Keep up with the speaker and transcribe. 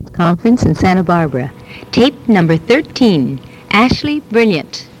Conference in Santa Barbara. Tape number 13, Ashleigh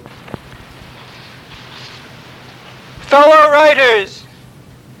Brilliant. Fellow writers,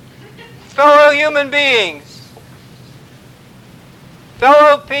 fellow human beings,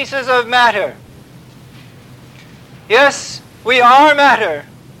 fellow pieces of matter. Yes, we are matter,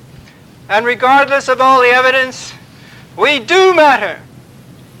 and regardless of all the evidence, we do matter.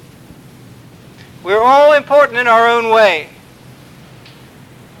 We're all important in our own way.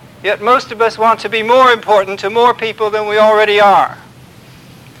 Yet most of us want to be more important to more people than we already are.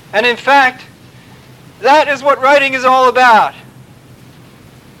 And in fact, that is what writing is all about.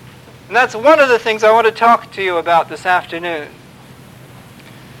 And that's one of the things I want to talk to you about this afternoon.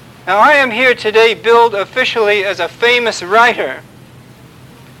 Now, I am here today billed officially as a famous writer.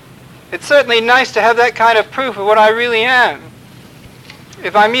 It's certainly nice to have that kind of proof of what I really am.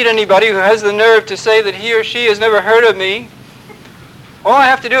 If I meet anybody who has the nerve to say that he or she has never heard of me, all I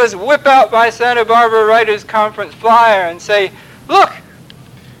have to do is whip out my Santa Barbara Writers Conference flyer and say, look,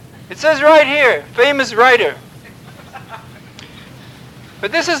 it says right here, famous writer.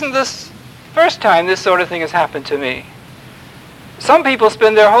 But this isn't the first time this sort of thing has happened to me. Some people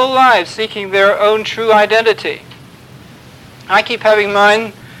spend their whole lives seeking their own true identity. I keep having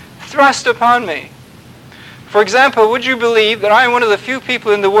mine thrust upon me. For example, would you believe that I am one of the few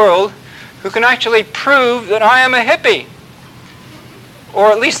people in the world who can actually prove that I am a hippie? Or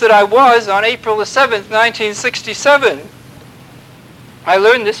at least that I was on April the 7th, 1967. I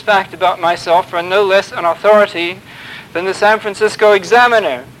learned this fact about myself from no less an authority than the San Francisco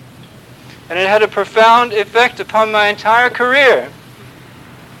Examiner, and it had a profound effect upon my entire career.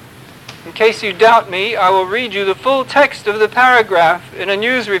 In case you doubt me, I will read you the full text of the paragraph in a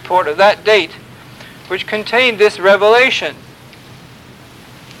news report of that date, which contained this revelation.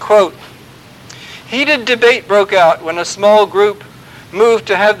 Quote, heated debate broke out when a small group moved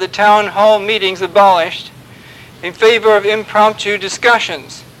to have the town hall meetings abolished in favor of impromptu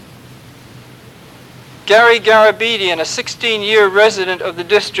discussions. Gary Garabedian, a 16-year resident of the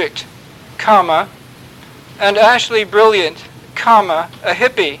district, comma, and Ashleigh Brilliant, comma, a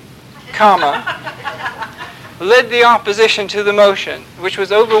hippie, comma, led the opposition to the motion, which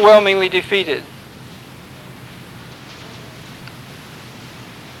was overwhelmingly defeated.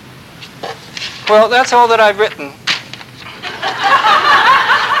 Well, that's all that I've written.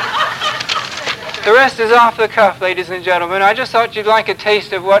 The rest is off the cuff, ladies and gentlemen. I just thought you'd like a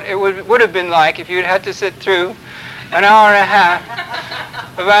taste of what it would have been like if you'd had to sit through an hour and a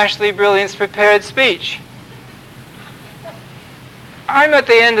half of Ashleigh Brilliant's prepared speech. I'm at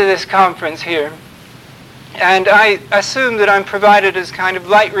the end of this conference here, and I assume that I'm provided as kind of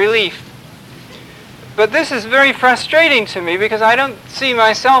light relief. But this is very frustrating to me because I don't see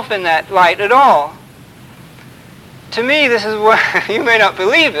myself in that light at all. To me, this is what, you may not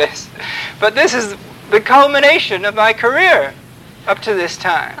believe this, but this is the culmination of my career up to this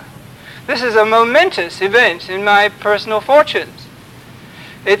time. This is a momentous event in my personal fortunes.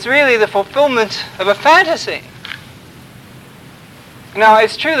 It's really the fulfillment of a fantasy. Now,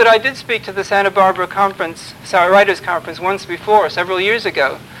 it's true that I did speak to the Santa Barbara Writers Conference once before, several years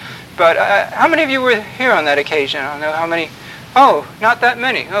ago. But how many of you were here on that occasion? I don't know how many. Oh, not that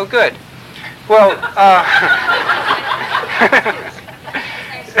many. Oh, good. Well,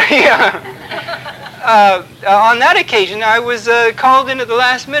 yeah. On that occasion, I was called in at the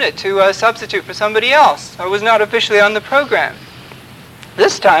last minute to substitute for somebody else. I was not officially on the program.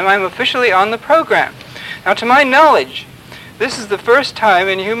 This time, I'm officially on the program. Now, to my knowledge, this is the first time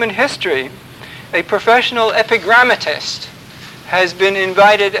in human history a professional epigrammatist has been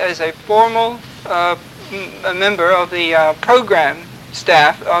invited as a formal a member of the program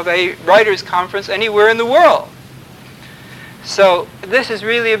staff of a writers' conference anywhere in the world. So this is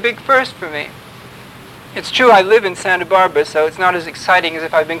really a big first for me. It's true I live in Santa Barbara, so it's not as exciting as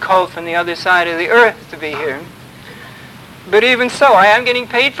if I've been called from the other side of the earth to be here. But even so, I am getting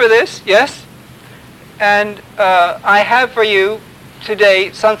paid for this, yes? And I have for you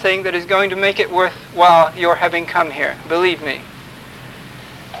today something that is going to make it worthwhile your having come here, believe me.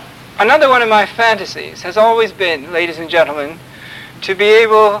 Another one of my fantasies has always been, ladies and gentlemen, to be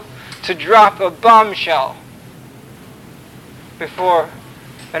able to drop a bombshell before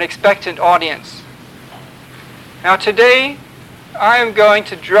an expectant audience. Now today, I am going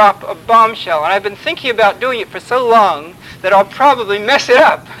to drop a bombshell, and I've been thinking about doing it for so long that I'll probably mess it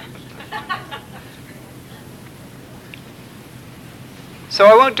up. So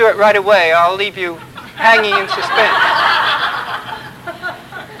I won't do it right away. I'll leave you hanging in suspense.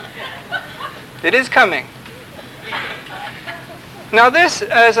 It is coming. Now this,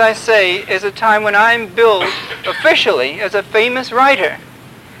 as I say, is a time when I'm billed officially as a famous writer.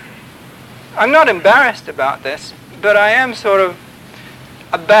 I'm not embarrassed about this, but I am sort of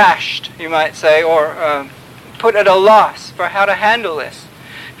abashed, you might say, or put at a loss for how to handle this.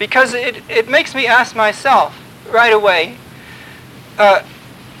 Because it makes me ask myself right away, am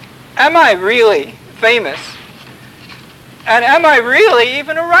I really famous? And am I really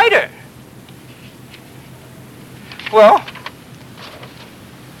even a writer? Well,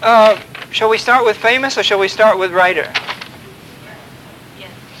 shall we start with famous or shall we start with writer?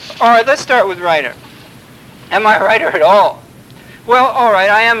 Yes. All right, let's start with writer. Am I a writer at all? Well, all right,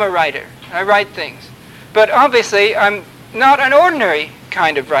 I am a writer. I write things. But obviously, I'm not an ordinary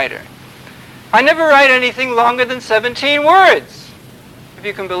kind of writer. I never write anything longer than 17 words, if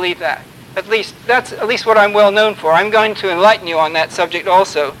you can believe that. That's at least what I'm well known for. I'm going to enlighten you on that subject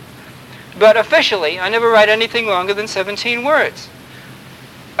also. But officially, I never write anything longer than 17 words.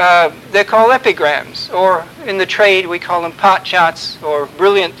 They're called epigrams, or in the trade we call them pot shots or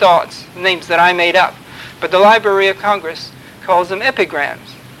brilliant thoughts, names that I made up. But the Library of Congress calls them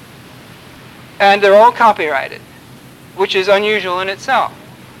epigrams. And they're all copyrighted, which is unusual in itself.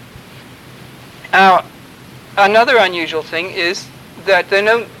 Now, another unusual thing is that they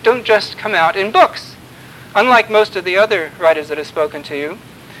don't just come out in books. Unlike most of the other writers that have spoken to you,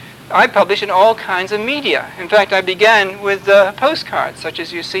 I publish in all kinds of media. In fact, I began with postcards, such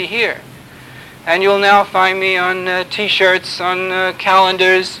as you see here. And you'll now find me on T-shirts, on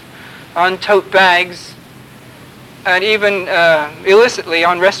calendars, on tote bags, and even illicitly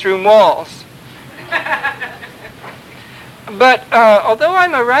on restroom walls. But although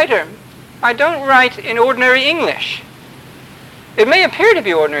I'm a writer, I don't write in ordinary English. It may appear to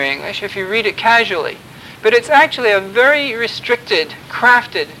be ordinary English if you read it casually, but it's actually a very restricted,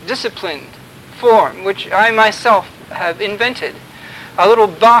 crafted, disciplined form, which I myself have invented. A little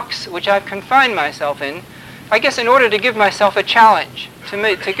box which I've confined myself in, I guess in order to give myself a challenge,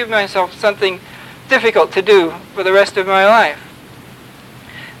 to give myself something difficult to do for the rest of my life.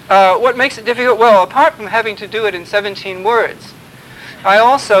 What makes it difficult? Well, apart from having to do it in 17 words, I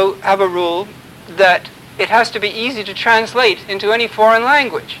also have a rule that it has to be easy to translate into any foreign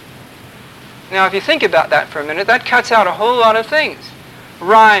language. Now, if you think about that for a minute, that cuts out a whole lot of things.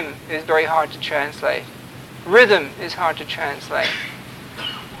 Rhyme is very hard to translate. Rhythm is hard to translate.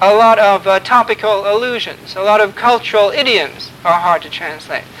 A lot of topical allusions, a lot of cultural idioms are hard to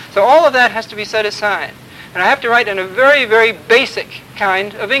translate. So all of that has to be set aside. And I have to write in a very, very basic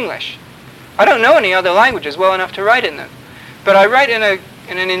kind of English. I don't know any other languages well enough to write in them. But I write in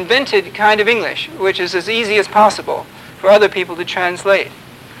an invented kind of English, which is as easy as possible for other people to translate.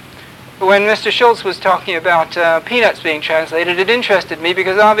 When Mr. Schultz was talking about Peanuts being translated, it interested me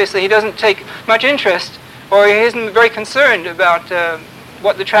because obviously he doesn't take much interest, or he isn't very concerned about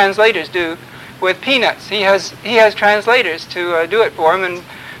what the translators do with Peanuts. He has translators to do it for him, and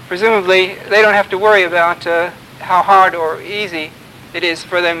presumably they don't have to worry about how hard or easy it is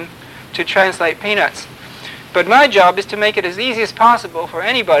for them to translate Peanuts. But my job is to make it as easy as possible for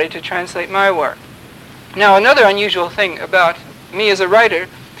anybody to translate my work. Now, another unusual thing about me as a writer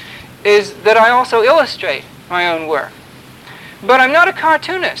is that I also illustrate my own work. But I'm not a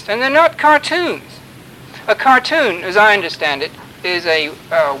cartoonist, and they're not cartoons. A cartoon, as I understand it, is a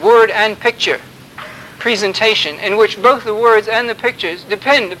word and picture presentation in which both the words and the pictures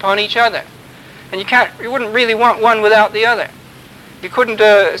depend upon each other. And you wouldn't really want one without the other. You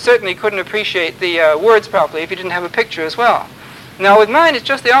certainly couldn't appreciate the words properly if you didn't have a picture as well. Now with mine, it's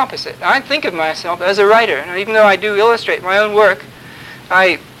just the opposite. I think of myself as a writer, and even though I do illustrate my own work,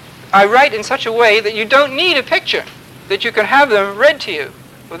 I write in such a way that you don't need a picture, that you can have them read to you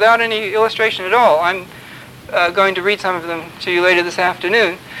without any illustration at all. I'm going to read some of them to you later this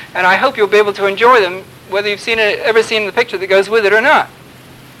afternoon, and I hope you'll be able to enjoy them, whether you've ever seen the picture that goes with it or not.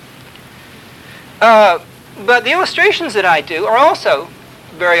 But the illustrations that I do are also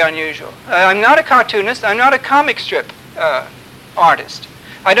very unusual. I'm not a cartoonist. I'm not a comic strip artist.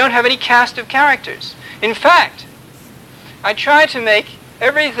 I don't have any cast of characters. In fact, I try to make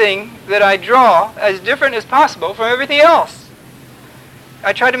everything that I draw as different as possible from everything else.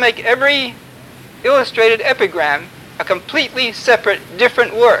 I try to make every illustrated epigram a completely separate,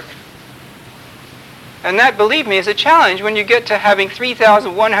 different work. And that, believe me, is a challenge when you get to having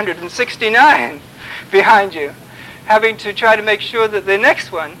 3,169 behind you, having to try to make sure that the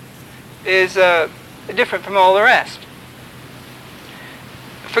next one is different from all the rest.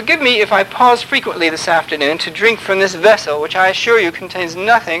 Forgive me if I pause frequently this afternoon to drink from this vessel, which I assure you contains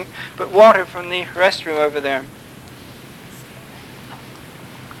nothing but water from the restroom over there.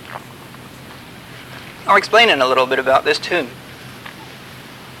 I'll explain in a little bit about this too.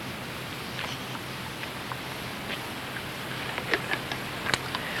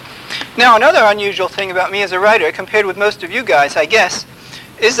 Now, another unusual thing about me as a writer, compared with most of you guys, I guess,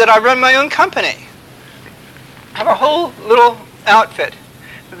 is that I run my own company. I have a whole little outfit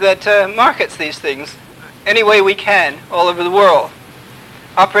that markets these things any way we can all over the world,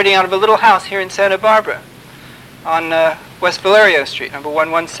 operating out of a little house here in Santa Barbara on West Valerio Street, number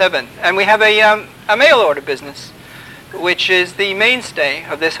 117. And we have a mail order business, which is the mainstay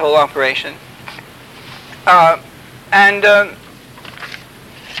of this whole operation.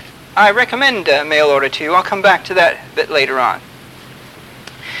 I recommend mail order to you. I'll come back to that a bit later on.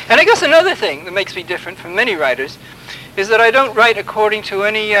 And I guess another thing that makes me different from many writers is that I don't write according to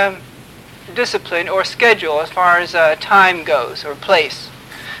any discipline or schedule as far as time goes or place.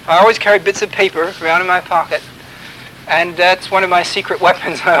 I always carry bits of paper around in my pocket, and that's one of my secret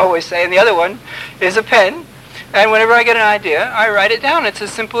weapons, I always say. And the other one is a pen, and whenever I get an idea, I write it down. It's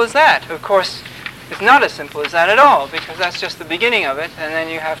as simple as that. Of course, it's not as simple as that at all, because that's just the beginning of it, and then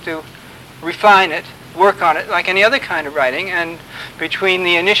you have to refine it, work on it like any other kind of writing, and between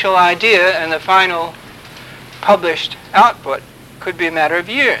the initial idea and the final published output could be a matter of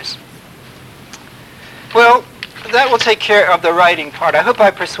years. Well, that will take care of the writing part. I hope I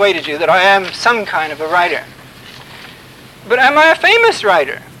persuaded you that I am some kind of a writer. But am I a famous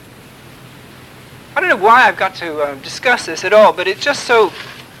writer? I don't know why I've got to discuss this at all, but it's just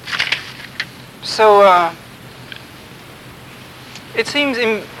it seems,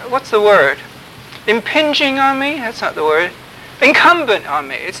 what's the word? Impinging on me? That's not the word. Incumbent on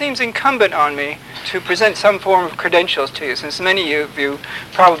me. It seems incumbent on me to present some form of credentials to you, since many of you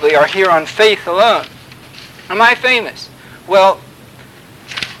probably are here on faith alone. Am I famous? Well,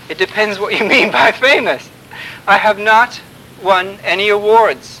 it depends what you mean by famous. I have not won any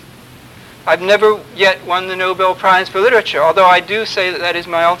awards. I've never yet won the Nobel Prize for Literature, although I do say that that is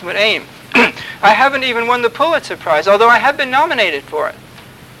my ultimate aim. I haven't even won the Pulitzer Prize, although I have been nominated for it.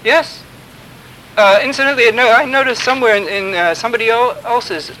 Yes. Incidentally, I noticed somewhere in somebody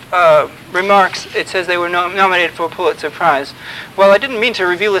else's remarks, it says they were nominated for a Pulitzer Prize. Well, I didn't mean to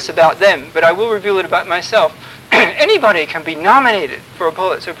reveal this about them, but I will reveal it about myself. Anybody can be nominated for a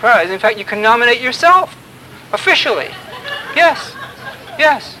Pulitzer Prize. In fact, you can nominate yourself, officially. Yes,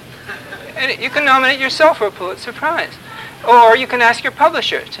 yes. And you can nominate yourself for a Pulitzer Prize. Or you can ask your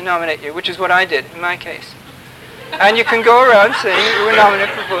publisher to nominate you, which is what I did in my case. And you can go around saying you were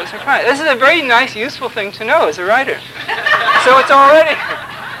nominated for a Pulitzer Prize. This is a very nice, useful thing to know as a writer. So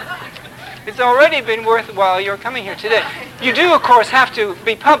it's already been worthwhile your coming here today. You do, of course, have to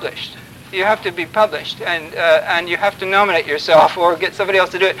be published. You have to be published, and you have to nominate yourself or get somebody else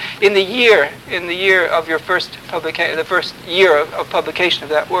to do it in the year of your first publication, the first year of publication of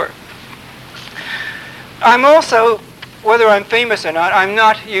that work. I'm also, whether I'm famous or not, I'm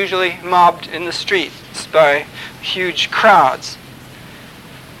not usually mobbed in the streets by huge crowds.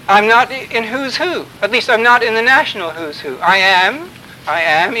 I'm not in who's who. At least I'm not in the national who's who. I am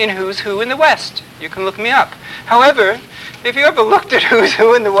in who's who in the West. You can look me up. However, if you ever looked at who's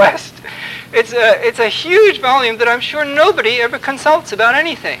who in the West, it's a huge volume that I'm sure nobody ever consults about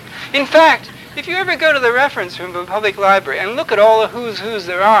anything. In fact, if you ever go to the reference room of a public library and look at all the who's who's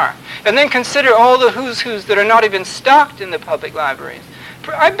there are, and then consider all the who's who's that are not even stocked in the public libraries,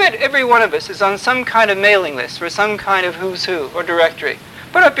 I bet every one of us is on some kind of mailing list for some kind of who's who or directory.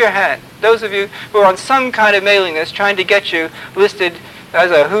 Put up your hand. Those of you who are on some kind of mailing list trying to get you listed as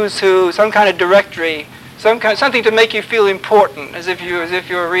a who's who, some kind of directory, something to make you feel important, as if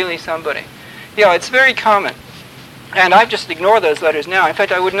you were really somebody. Yeah, it's very common. And I just ignore those letters now. In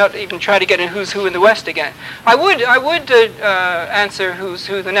fact, I would not even try to get in who's who in the West again. I would answer who's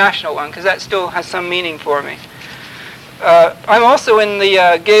who, the national one, because that still has some meaning for me. I'm also in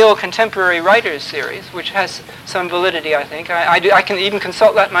the Gale Contemporary Writers series, which has some validity, I think. I can even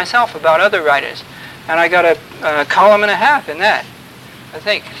consult that myself about other writers. And I got a column and a half in that, I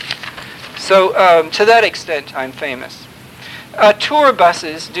think. So to that extent, I'm famous. Tour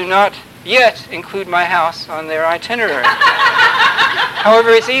buses do not yet include my house on their itinerary. However,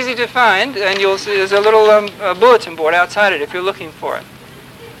 it's easy to find, and you'll see there's a little bulletin board outside it if you're looking for it.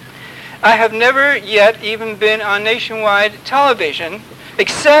 I have never yet even been on nationwide television,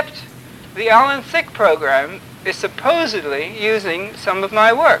 except the Alan Thicke program is supposedly using some of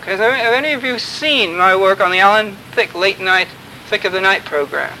my work. Have any of you seen my work on the Alan Thicke late night, Thick of the Night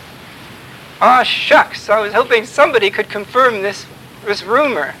program? Ah, shucks, I was hoping somebody could confirm this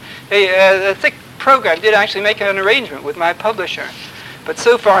rumor. The Thicke program did actually make an arrangement with my publisher, but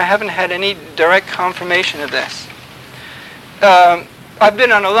so far I haven't had any direct confirmation of this. I've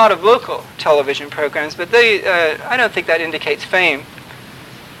been on a lot of local television programs, but I don't think that indicates fame.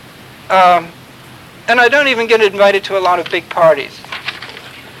 And I don't even get invited to a lot of big parties.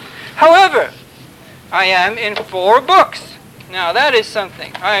 However, I am in 4 books. Now that is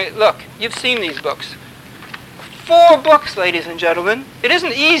something. Look, you've seen these books. 4 books, ladies and gentlemen. It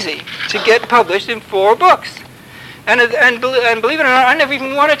isn't easy to get published in 4 books. And believe it or not, I never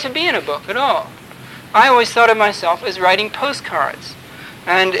even wanted to be in a book at all. I always thought of myself as writing postcards.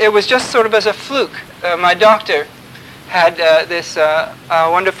 And it was just sort of as a fluke. My doctor had this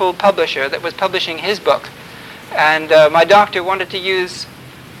wonderful publisher that was publishing his book. And my doctor wanted to use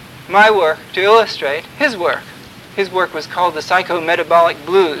my work to illustrate his work. His work was called The Psychometabolic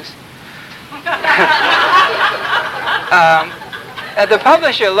Blues. The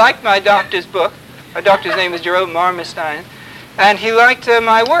publisher liked my doctor's book. My doctor's name is Jerome Marmerstein. And he liked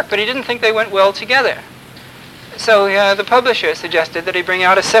my work, but he didn't think they went well together. So the publisher suggested that he bring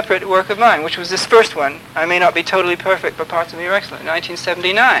out a separate work of mine, which was this first one. I may not be totally perfect, but parts of me are excellent,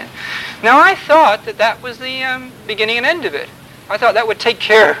 1979. Now, I thought that was the beginning and end of it. I thought that would take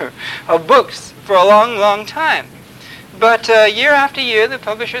care of books for a long, long time. But year after year, the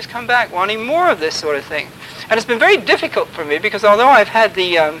publishers come back wanting more of this sort of thing. And it's been very difficult for me, because although I've had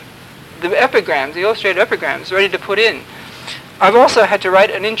the epigrams, the illustrated epigrams, ready to put in, I've also had to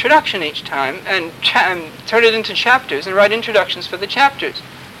write an introduction each time and turn it into chapters and write introductions for the chapters.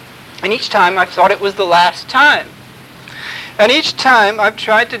 And each time I thought it was the last time. And each time I've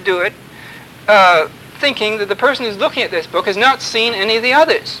tried to do it thinking that the person who's looking at this book has not seen any of the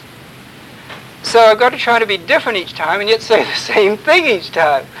others. So I've got to try to be different each time and yet say the same thing each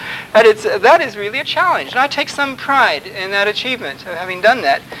time. And that is really a challenge. And I take some pride in that achievement of having done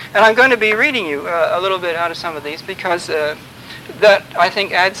that. And I'm going to be reading you a little bit out of some of these because that, I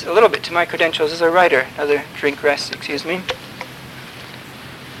think, adds a little bit to my credentials as a writer. Another drink rest, excuse me.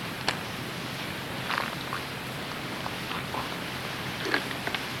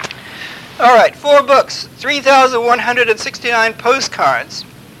 All right, 4 books, 3,169 postcards,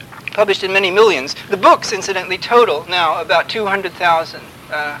 published in many millions. The books, incidentally, total now about 200,000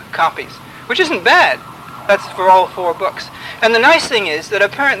 copies, which isn't bad. That's for all 4 books. And the nice thing is that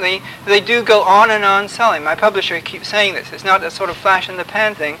apparently they do go on and on selling. My publisher keeps saying this. It's not a sort of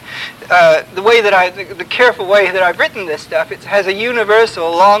flash-in-the-pan thing. The careful way that I've written this stuff, it has a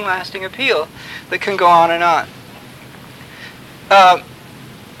universal, long-lasting appeal that can go on and on.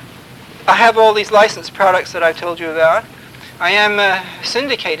 I have all these licensed products that I've told you about. I am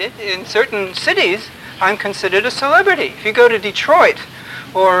syndicated. In certain cities, I'm considered a celebrity. If you go to Detroit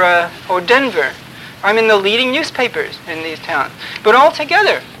or Denver, I'm in the leading newspapers in these towns. But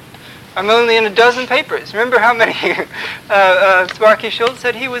altogether, I'm only in a dozen papers. Remember how many Sparky Schultz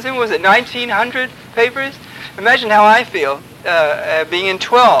said he was in? Was it 1,900 papers? Imagine how I feel being in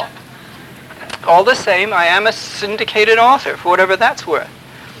 12. All the same, I am a syndicated author, for whatever that's worth.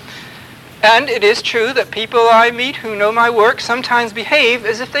 And it is true that people I meet who know my work sometimes behave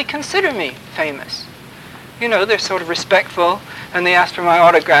as if they consider me famous. You know, they're sort of respectful, and they ask for my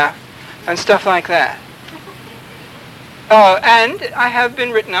autograph, and stuff like that. And I have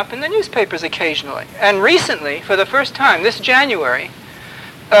been written up in the newspapers occasionally. And recently, for the first time, this January,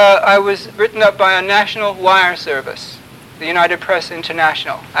 I was written up by a national wire service, the United Press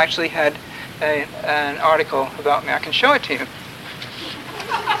International. Actually had an article about me. I can show it to you.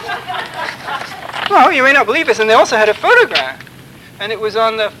 Well, you may not believe this, and they also had a photograph. And it was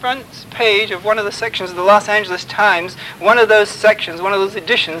on the front page of one of the sections of the Los Angeles Times, one of those sections, one of those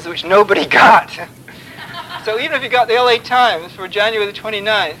editions which nobody got. So even if you got the LA Times for January the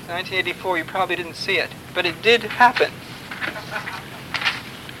 29th, 1984, you probably didn't see it. But it did happen.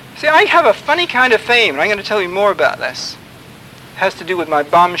 See, I have a funny kind of fame, and I'm going to tell you more about this. It has to do with my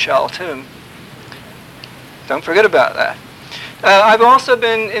bombshell, too. Don't forget about that. I've also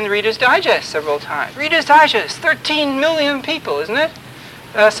been in Reader's Digest several times. Reader's Digest, 13 million people, isn't it?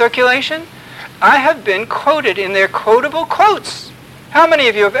 Circulation. I have been quoted in their quotable quotes. How many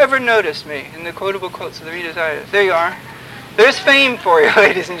of you have ever noticed me in the quotable quotes of the Reader's Digest? There you are. There's fame for you,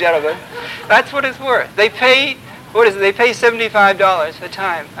 ladies and gentlemen. That's what it's worth. They pay, what is it? They pay $75 a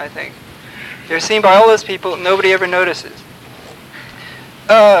time, I think. They're seen by all those people. Nobody ever notices.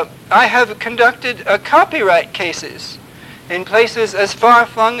 I have conducted copyright cases in places as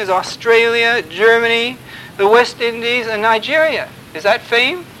far-flung as Australia, Germany, the West Indies, and Nigeria. Is that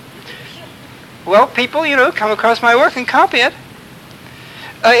fame? Well, people, come across my work and copy it.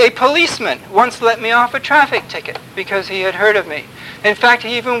 A policeman once let me off a traffic ticket because he had heard of me. In fact,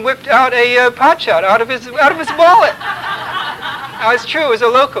 he even whipped out a potshot out of his wallet. Now, it's true, it was a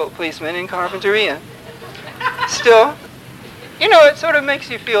local policeman in Carpinteria. Still, it sort of makes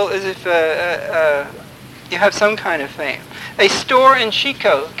you feel as if you have some kind of fame. A store in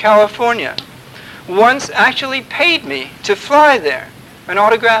Chico, California, once actually paid me to fly there. and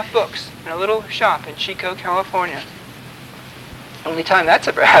autograph books in a little shop in Chico, California. Only time that's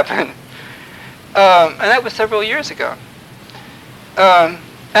ever happened. And that was several years ago.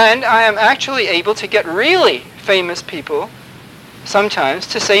 And I am actually able to get really famous people sometimes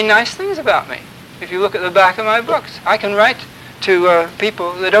to say nice things about me. If you look at the back of my books, I can write to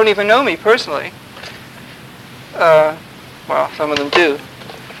people that don't even know me personally. Well, some of them do.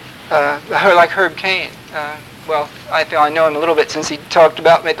 Like Herb Cain. Well, I feel I know him a little bit since he talked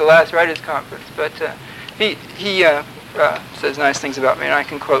about me at the last writers' conference. But he says nice things about me, and I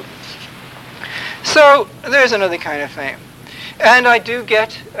can quote. So there's another kind of fame. And I do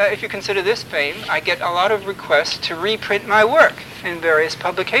get, if you consider this fame, I get a lot of requests to reprint my work in various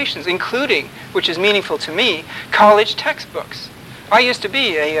publications, including, which is meaningful to me, college textbooks. I used to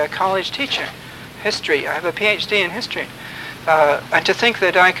be a college teacher, history. I have a PhD in history. And to think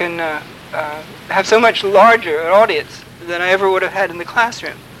that I can have so much larger an audience than I ever would have had in the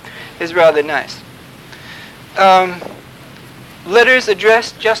classroom is rather nice. Letters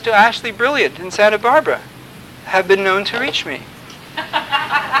addressed just to Ashleigh Brilliant in Santa Barbara have been known to reach me.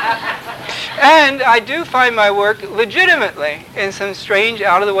 And I do find my work legitimately in some strange,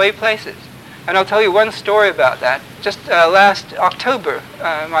 out-of-the-way places. And I'll tell you one story about that. Just last October,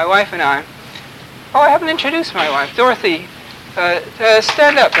 my wife and I... Oh, I haven't introduced my wife. Dorothy.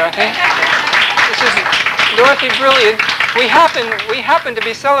 Stand up, Dorothy. This is Dorothy Brilliant. We happen to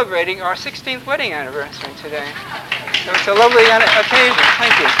be celebrating our 16th wedding anniversary today. So it's a lovely occasion.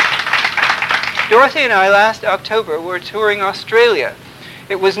 Thank you. Dorothy and I last October were touring Australia.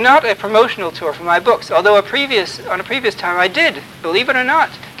 It was not a promotional tour for my books, although on a previous time I did, believe it or not,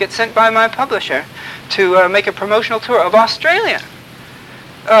 get sent by my publisher to make a promotional tour of Australia.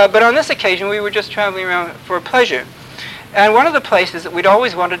 But on this occasion we were just traveling around for pleasure. And one of the places that we'd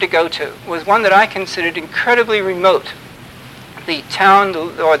always wanted to go to was one that I considered incredibly remote. The town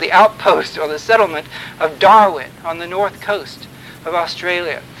or the outpost or the settlement of Darwin on the north coast of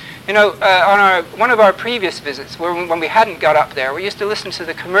Australia. You know, on one of our previous visits, when we hadn't got up there, we used to listen to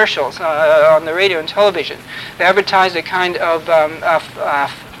the commercials on the radio and television. They advertised a kind of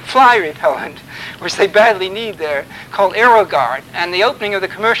fly repellent, which they badly need there, called AeroGuard. And the opening of the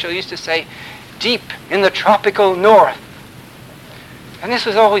commercial used to say, "Deep in the tropical north." And this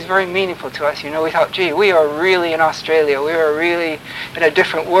was always very meaningful to us. You know, we thought, gee, we are really in Australia. We are really in a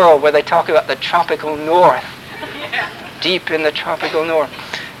different world where they talk about the tropical north. Yeah. Deep in the tropical north.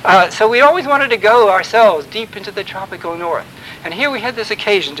 So we always wanted to go ourselves deep into the tropical north. And here we had this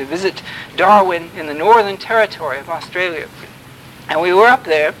occasion to visit Darwin in the Northern Territory of Australia. And we were up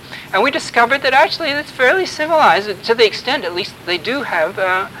there, and we discovered that actually it's fairly civilized, to the extent at least they do have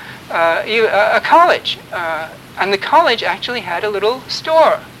a college. And the college actually had a little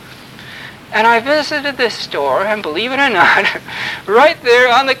store. And I visited this store, and believe it or not, right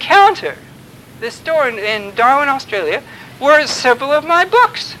there on the counter, this store in Darwin, Australia, were several of my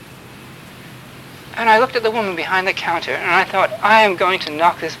books. And I looked at the woman behind the counter, and I thought, I am going to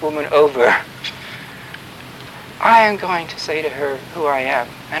knock this woman over. I am going to say to her who I am.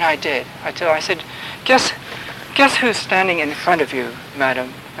 And I did. I said, guess who's standing in front of you,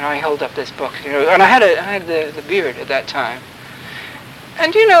 madam? And I held up this book, you know, and I had the beard at that time.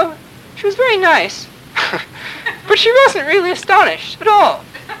 And, you know, she was very nice, but she wasn't really astonished at all.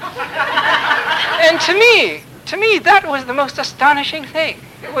 And to me, that was the most astonishing thing.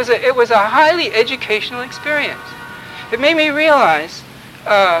 It was a highly educational experience. It made me realize,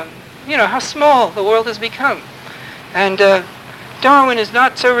 you know, how small the world has become. And Darwin is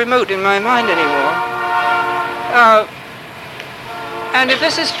not so remote in my mind anymore. And if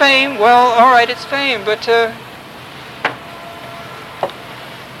this is fame, well, all right, it's fame, but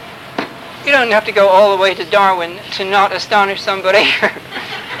you don't have to go all the way to Darwin to not astonish somebody.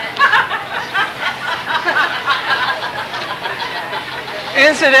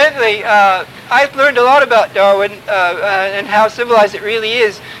 Incidentally, I've learned a lot about Darwin and how civilized it really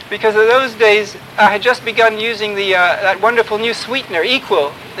is, because in those days I had just begun using that wonderful new sweetener,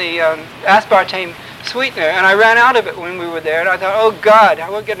 Equal, the aspartame sweetener, and I ran out of it when we were there, and I thought, oh God, I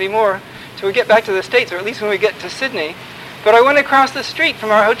won't get any more till we get back to the States, or at least when we get to Sydney. But I went across the street from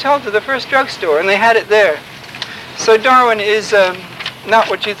our hotel to the first drugstore, and they had it there. So Darwin is not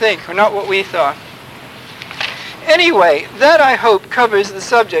what you think, or not what we thought. Anyway, that I hope covers the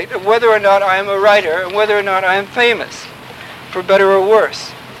subject of whether or not I am a writer and whether or not I am famous, for better or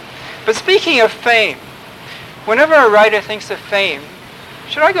worse. But speaking of fame, whenever a writer thinks of fame,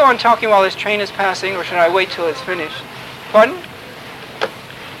 should I go on talking while this train is passing, or should I wait till it's finished? Pardon?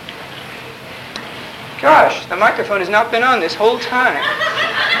 Gosh, the microphone has not been on this whole time.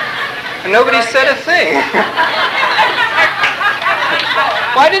 And nobody said a thing.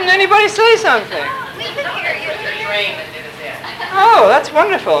 Why didn't anybody say something? We could hear you. The train that did us in. Oh, that's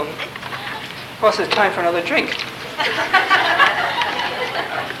wonderful. Of course, it's time for another drink. Can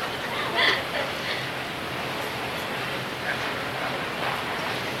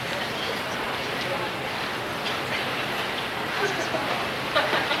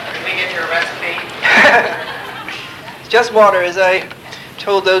we get your recipe? It's just water, as I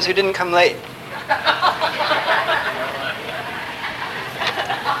told those who didn't come late.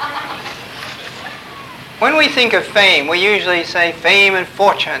 When we think of fame, we usually say fame and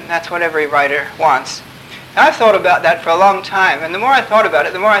fortune. That's what every writer wants. And I've thought about that for a long time, and the more I thought about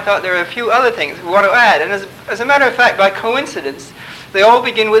it, the more I thought there are a few other things we want to add. And as a matter of fact, by coincidence, they all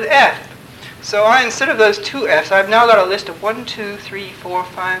begin with F. So instead of those two F's, I've now got a list of 1, 2, 3, 4,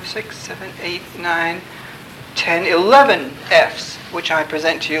 5, 6, 7, 8, 9, 10, 11 F's, which I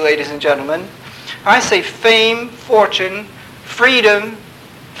present to you, ladies and gentlemen. I say fame, fortune, freedom,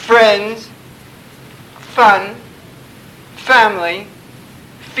 friends, fun, family,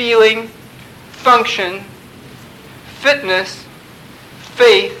 feeling, function, fitness,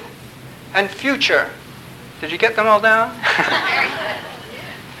 faith, and future. Did you get them all down?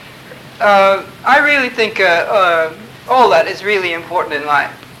 I really think all that is really important in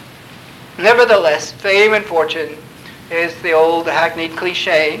life. Nevertheless, fame and fortune is the old hackneyed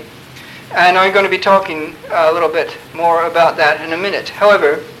cliche, and I'm going to be talking a little bit more about that in a minute.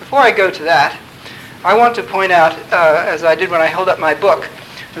 However, before I go to that, I want to point out, as I did when I held up my book,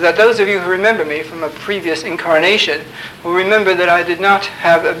 that those of you who remember me from a previous incarnation will remember that I did not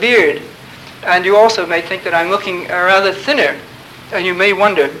have a beard. And you also may think that I'm looking rather thinner, and you may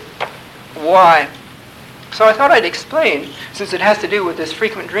wonder why. So I thought I'd explain, since it has to do with this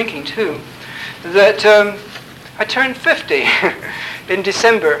frequent drinking too, that I turned 50 in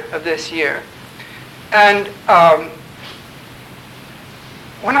December of this year. And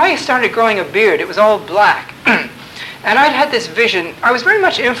when I started growing a beard, it was all black. And I'd had this vision. I was very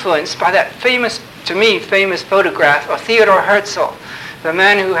much influenced by that to me, famous photograph of Theodor Herzl, the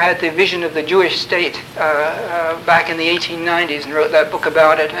man who had the vision of the Jewish state back in the 1890s and wrote that book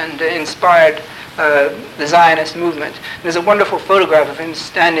about it and inspired the Zionist movement. There's a wonderful photograph of him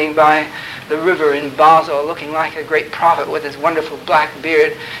standing by the river in Basel, looking like a great prophet with his wonderful black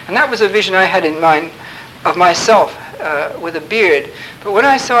beard. And that was a vision I had in mind of myself with a beard. But when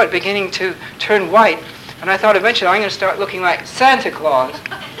I saw it beginning to turn white, and I thought eventually I'm going to start looking like Santa Claus,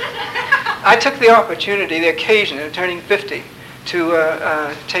 I took the opportunity, the occasion of turning 50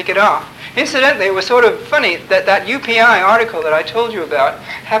 to take it off. Incidentally, it was sort of funny that that UPI article that I told you about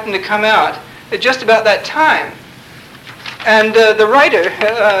happened to come out at just about that time. And the writer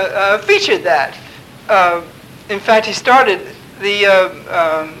featured that. In fact, he started the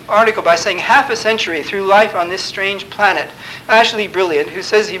article by saying, half a century through life on this strange planet, Ashleigh Brilliant, who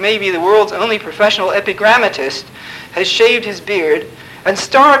says he may be the world's only professional epigrammatist, has shaved his beard and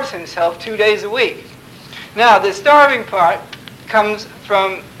starves himself 2 days a week. Now, the starving part comes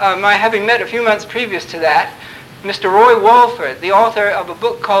from my having met a few months previous to that Mr. Roy Walford, the author of a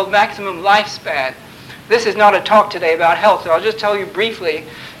book called Maximum Lifespan. This is not a talk today about health, so I'll just tell you briefly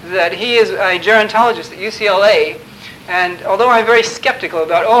that he is a gerontologist at UCLA. And although I'm very skeptical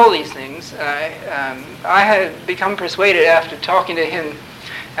about all these things, I had become persuaded after talking to him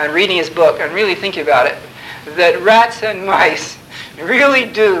and reading his book and really thinking about it, that rats and mice really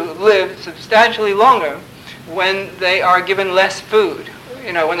do live substantially longer when they are given less food.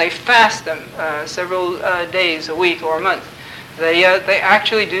 You know, when they fast them several days, a week, or a month, they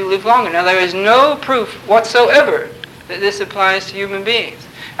actually do live longer. Now, there is no proof whatsoever that this applies to human beings.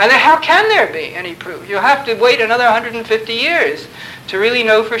 And how can there be any proof? You'll have to wait another 150 years to really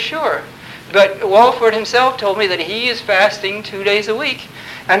know for sure. But Walford himself told me that he is fasting 2 days a week.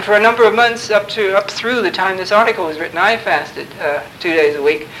 And for a number of months, up through the time this article was written, I fasted 2 days a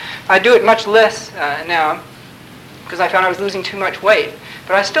week. I do it much less now because I found I was losing too much weight.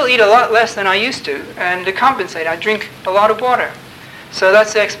 But I still eat a lot less than I used to. And to compensate, I drink a lot of water. So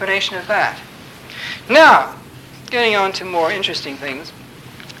that's the explanation of that. Now, getting on to more interesting things.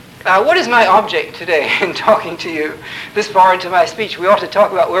 What is my object today in talking to you this far into my speech? We ought to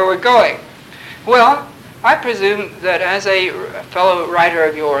talk about where we're going. Well, I presume that as a fellow writer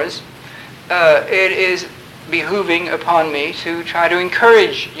of yours, it is behooving upon me to try to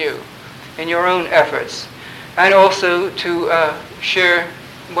encourage you in your own efforts, and also to share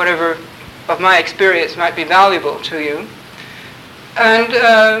whatever of my experience might be valuable to you, and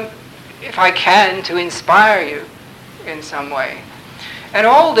if I can, to inspire you in some way. And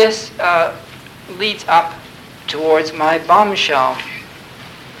all this leads up towards my bombshell.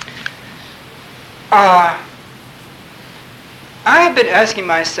 I have been asking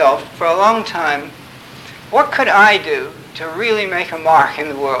myself for a long time, what could I do to really make a mark in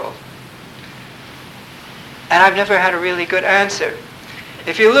the world? And I've never had a really good answer.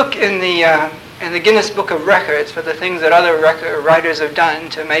 If you look in the Guinness Book of Records for the things that other writers have done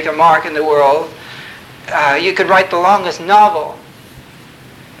to make a mark in the world, you could write the longest novel.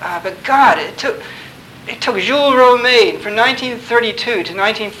 But God, it took Jules Romain from 1932 to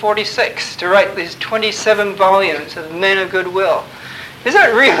 1946 to write these 27 volumes of Men of Goodwill. Is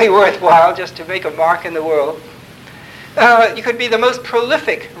that really worthwhile just to make a mark in the world? You could be the most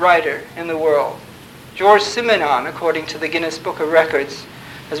prolific writer in the world. George Simenon, according to the Guinness Book of Records,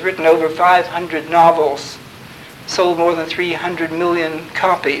 has written over 500 novels, sold more than 300 million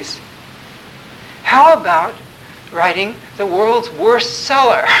copies. How about writing the world's worst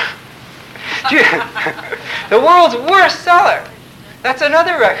seller? The world's worst seller. That's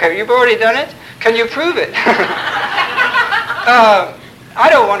another record. You've already done it. Can you prove it? I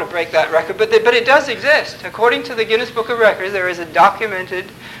don't want to break that record, but it does exist. According to the Guinness Book of Records, there is a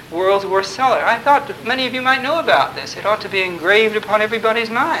documented world's worst seller. I thought that many of you might know about this. It ought to be engraved upon everybody's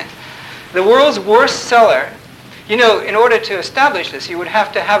mind. The world's worst seller. You know, in order to establish this, you would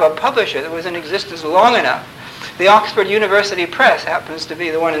have to have a publisher that was in existence long enough. The Oxford University Press happens to be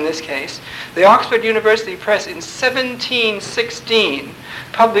the one in this case. The Oxford University Press in 1716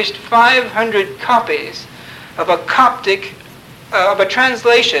 published 500 copies of a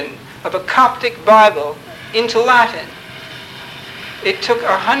translation of a Coptic Bible into Latin. It took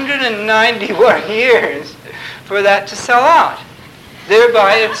 191 years for that to sell out,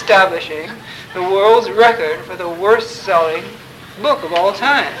 thereby establishing the world's record for the worst-selling book of all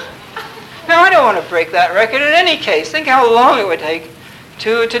time. Now, I don't want to break that record in any case. Think how long it would take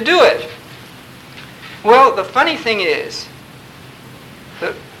to do it. Well, the funny thing is,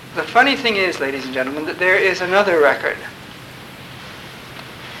 ladies and gentlemen, that there is another record.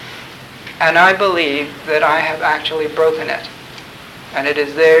 And I believe that I have actually broken it. And it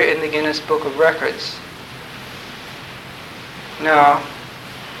is there in the Guinness Book of Records. Now,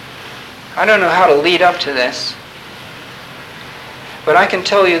 I don't know how to lead up to this, but I can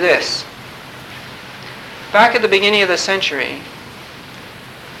tell you this. Back at the beginning of the century,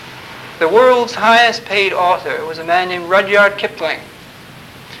 the world's highest paid author was a man named Rudyard Kipling.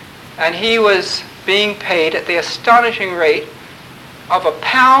 And he was being paid at the astonishing rate of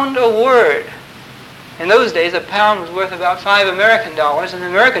 £1 a word. In those days, a pound was worth about $5 American, and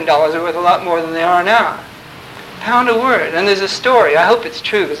American dollars are worth a lot more than they are now. £1 a word. And there's a story, I hope it's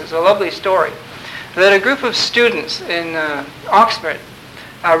true because it's a lovely story, that a group of students in Oxford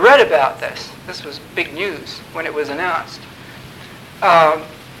read about this. This was big news when it was announced.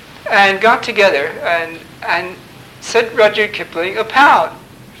 And got together and sent Rudyard Kipling £1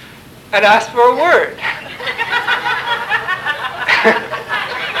 and asked for a word.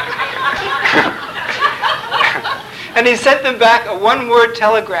 And he sent them back a one-word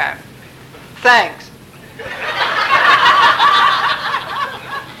telegram. Thanks.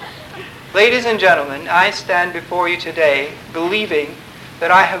 Ladies and gentlemen, I stand before you today believing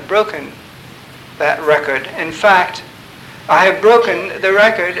that I have broken that record. In fact, I have broken the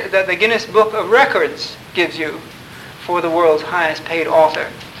record that the Guinness Book of Records gives you for the world's highest paid author.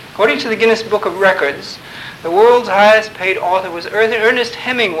 According to the Guinness Book of Records, the world's highest paid author was Ernest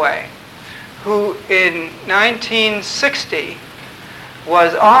Hemingway, who in 1960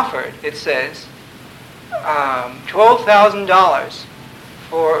 was offered, it says, $12,000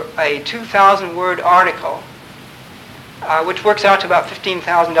 for a 2,000-word article, which works out to about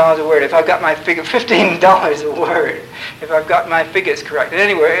 $15,000 a word. If I've got my figure, $15 a word, if I've got my figures correct. At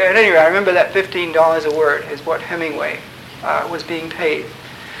any rate, I remember that $15 a word is what Hemingway was being paid.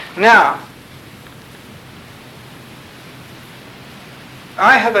 Now,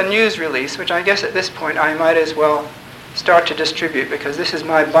 I have a news release, which I guess at this point I might as well start to distribute because this is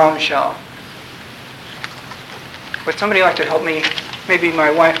my bombshell. Would somebody like to help me? Maybe my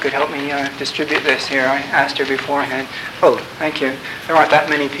wife could help me distribute this here. I asked her beforehand. Oh, thank you. There aren't that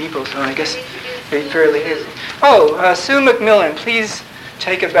many people, so I guess it'd be fairly easy. Oh, Sue McMillan, please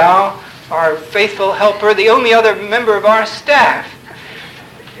take a bow. Our faithful helper, the only other member of our staff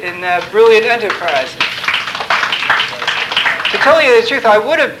in brilliant enterprise. To tell you the truth, I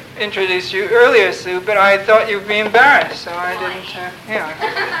would have introduced you earlier, Sue, but I thought you'd be embarrassed, so I didn't,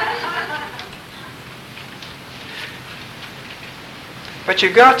 But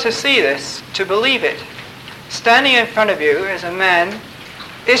you've got to see this to believe it. Standing in front of you is a man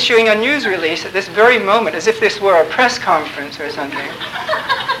issuing a news release at this very moment, as if this were a press conference or something,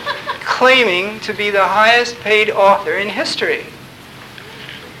 claiming to be the highest paid author in history.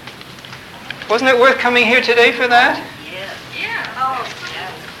 Wasn't it worth coming here today for that? Yeah.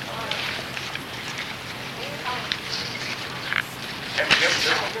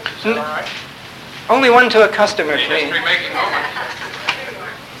 Is that all right? Only one to a customer, The please. history-making moment.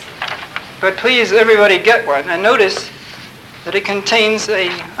 But please, everybody get one. And notice that it contains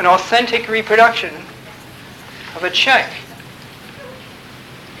an authentic reproduction of a check.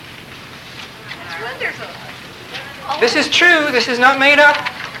 Wonderful. This is true. This is not made up.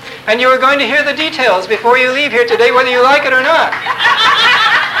 And you are going to hear the details before you leave here today, whether you like it or not.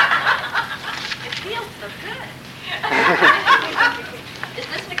 It feels so good. Is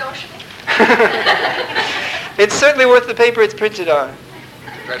this negotiable? It's certainly worth the paper it's printed on.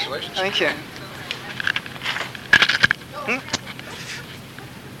 Congratulations. Thank you.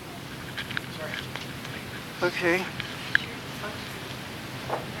 Okay.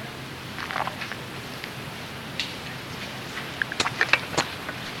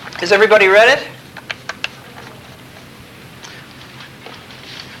 Has everybody read it?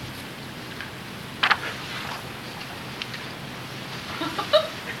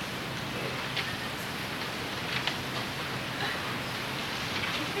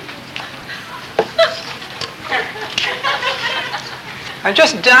 I'm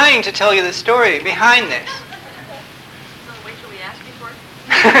just dying to tell you the story behind this. So wait till we ask you for it?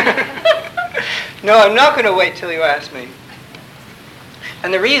 No, I'm not going to wait till you ask me.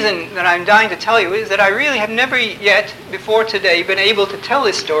 And the reason that I'm dying to tell you is that I really have never yet, before today, been able to tell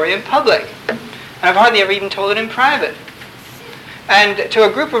this story in public. And I've hardly ever even told it in private. And to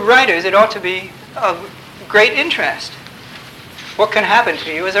a group of writers, it ought to be of great interest. What can happen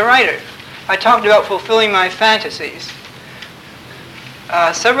to you as a writer? I talked about fulfilling my fantasies.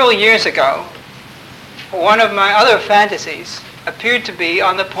 Several years ago, one of my other fantasies appeared to be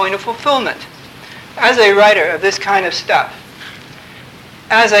on the point of fulfillment. As a writer of this kind of stuff,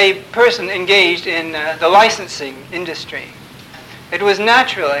 as a person engaged in the licensing industry, it was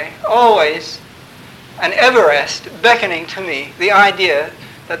naturally always an Everest beckoning to me, the idea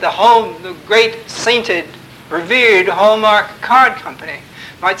that the great sainted, revered Hallmark card company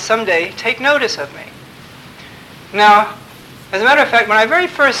might someday take notice of me. Now, as a matter of fact, when I very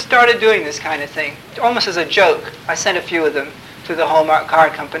first started doing this kind of thing, almost as a joke, I sent a few of them to the Hallmark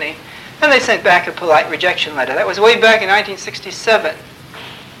card company, and they sent back a polite rejection letter. That was way back in 1967.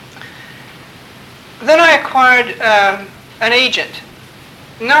 Then I acquired an agent,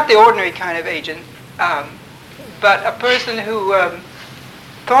 not the ordinary kind of agent, but a person who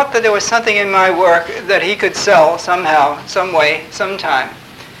thought that there was something in my work that he could sell somehow, some way, sometime,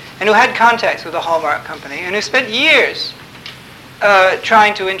 and who had contacts with the Hallmark company, and who spent years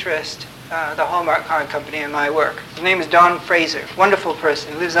trying to interest the Hallmark card company in my work. His name is Don Fraser, wonderful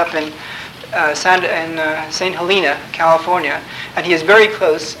person. He lives up in St. Helena, California, and he is very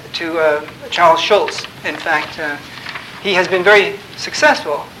close to Charles Schultz. In fact, he has been very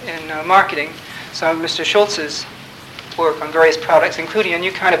successful in marketing some of Mr. Schultz's work on various products, including a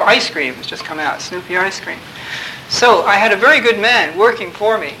new kind of ice cream that's just come out, Snoopy ice cream. So I had a very good man working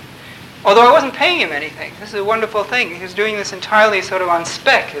for me, although I wasn't paying him anything. This is a wonderful thing. He was doing this entirely sort of on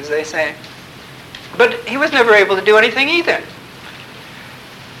spec, as they say. But he was never able to do anything either.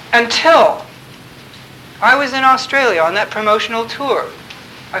 Until I was in Australia on that promotional tour.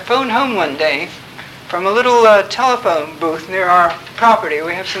 I phoned home one day from a little telephone booth near our property.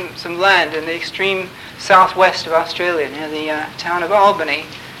 We have some land in the extreme southwest of Australia, near the town of Albany.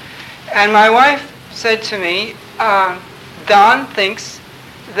 And my wife said to me, Don thinks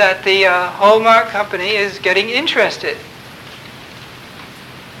that the Hallmark company is getting interested.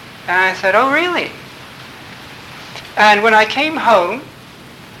 And I said, oh, really? And when I came home,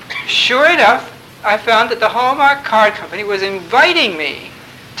 sure enough, I found that the Hallmark card company was inviting me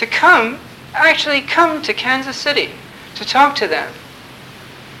to actually come to Kansas City to talk to them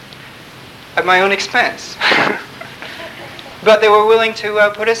at my own expense. But they were willing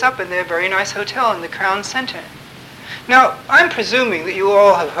to put us up in their very nice hotel in the Crown Center. Now, I'm presuming that you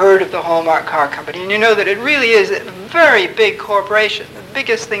all have heard of the Hallmark card company, and you know that it really is a very big corporation, the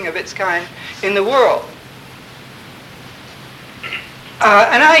biggest thing of its kind in the world.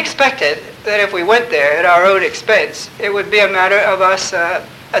 And I expected that if we went there at our own expense, it would be a matter of us,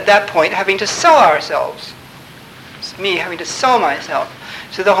 at that point, having to sell ourselves. It's me having to sell myself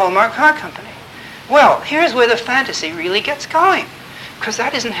to the Hallmark card company. Well, here's where the fantasy really gets going, because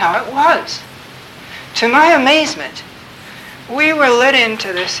that isn't how it was. To my amazement, we were led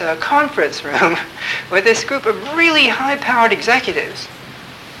into this conference room with this group of really high-powered executives,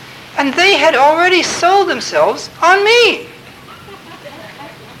 and they had already sold themselves on me.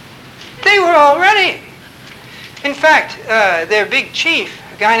 They were all ready. In fact, their big chief,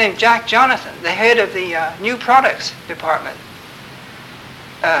 a guy named Jack Jonathan, the head of the new products department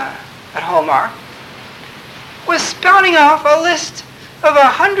at Hallmark, was spouting off a list of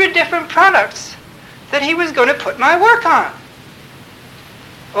 100 different products that he was going to put my work on.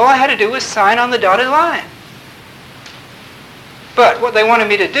 All I had to do was sign on the dotted line. But what they wanted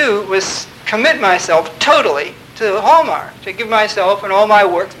me to do was commit myself totally to Hallmark, to give myself and all my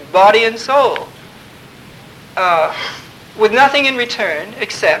works body and soul, with nothing in return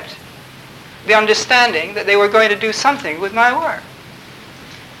except the understanding that they were going to do something with my work.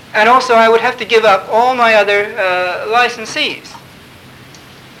 And also I would have to give up all my other licensees.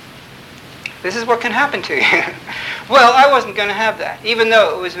 This is what can happen to you. Well, I wasn't going to have that, even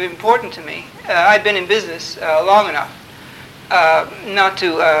though it was important to me. I'd been in business long enough not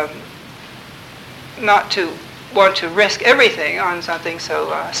to want to risk everything on something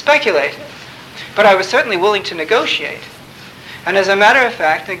so speculative. But I was certainly willing to negotiate. And as a matter of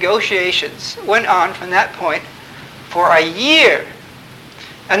fact, negotiations went on from that point for a year.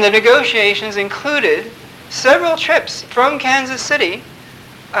 And the negotiations included several trips from Kansas City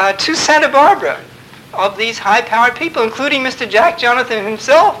to Santa Barbara of these high-powered people, including Mr. Jack Jonathan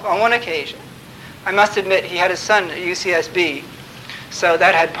himself on one occasion. I must admit he had a son at UCSB, so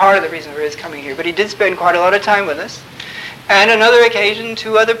that had part of the reason for his coming here. But he did spend quite a lot of time with us. And another occasion,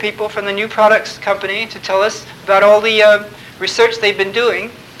 2 other people from the New Products Company to tell us about all the research they've been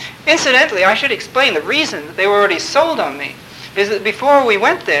doing. Incidentally, I should explain the reason that they were already sold on me is that before we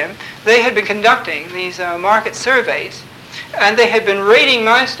went there, they had been conducting these market surveys, and they had been rating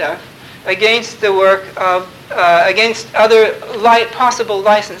my stuff against the work of, against other possible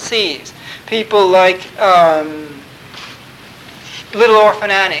licensees, people like Little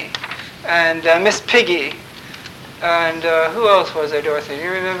Orphan Annie and Miss Piggy, and who else was there, Dorothy? Do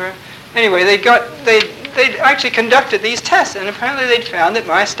you remember? Anyway, they'd actually conducted these tests, and apparently they'd found that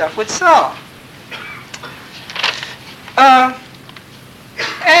my stuff would sell.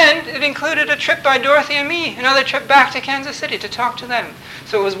 And it included a trip by Dorothy and me, another trip back to Kansas City to talk to them.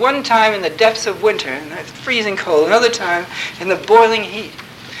 So it was one time in the depths of winter, and it's freezing cold, another time in the boiling heat.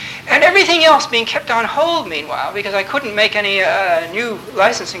 And everything else being kept on hold, meanwhile, because I couldn't make any new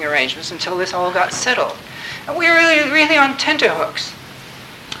licensing arrangements until this all got settled. And we were really on tenterhooks.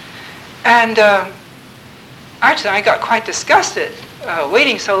 And actually, I got quite disgusted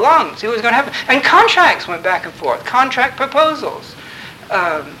waiting so long to see what was going to happen. And contracts went back and forth, contract proposals.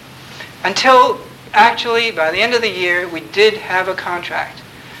 Until, actually, by the end of the year, we did have a contract.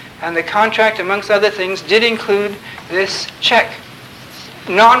 And the contract, amongst other things, did include this check.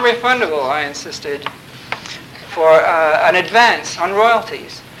 Non-refundable, I insisted, for an advance on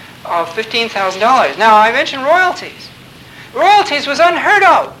royalties of $15,000. Now, I mentioned royalties. Royalties was unheard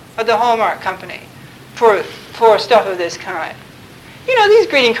of at the Hallmark Company for stuff of this kind. You know, these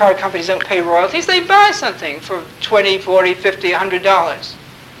greeting card companies don't pay royalties. They buy something for $20, $40, $50, $100.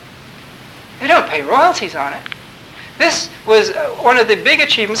 They don't pay royalties on it. This was one of the big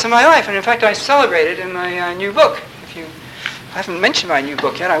achievements of my life, and in fact, I celebrate it in my new book. If you haven't mentioned my new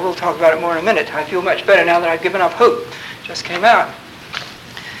book yet, I will talk about it more in a minute. I feel much better now that I've given up hope. It just came out.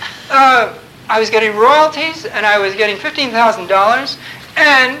 I was getting royalties, and I was getting $15,000,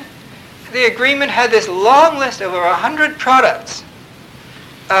 and the agreement had this long list of over 100 products.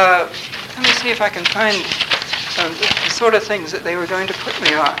 Let me see if I can find the sort of things that they were going to put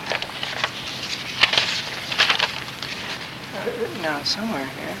me on. No, somewhere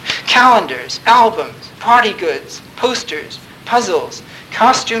here. Calendars, albums, party goods, posters, puzzles,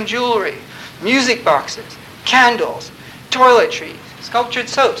 costume jewelry, music boxes, candles, toiletries, sculptured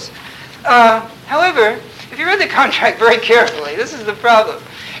soaps. However, if you read the contract very carefully, this is the problem.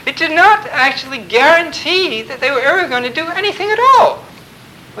 It did not actually guarantee that they were ever going to do anything at all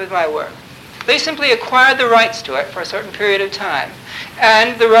with my work. They simply acquired the rights to it for a certain period of time.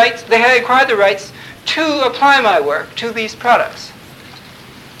 And they had acquired the rights to apply my work to these products.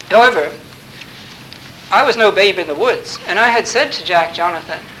 However, I was no babe in the woods, and I had said to Jack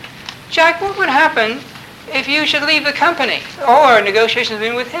Jonathan, Jack, what would happen if you should leave the company? All our negotiations have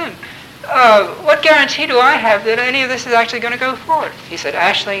been with him. What guarantee do I have that any of this is actually going to go forward? He said,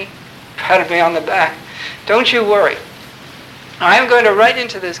 Ashleigh, patted me on the back, don't you worry. I am going to write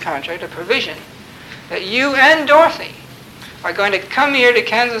into this contract a provision that you and Dorothy are going to come here to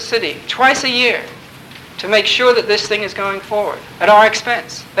Kansas City twice a year to make sure that this thing is going forward at our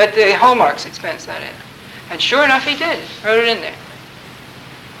expense, at the Hallmark's expense, that is. And sure enough, he did. Wrote it in there.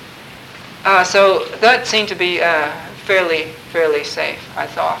 So that seemed to be fairly safe, I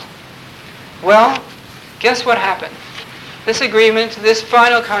thought. Well, guess what happened? This agreement, this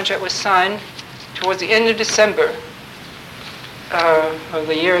final contract was signed towards the end of December of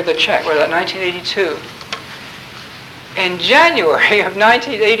the year of the check, or that 1982. In January of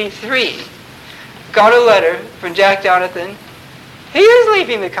 1983, got a letter from Jack Jonathan He is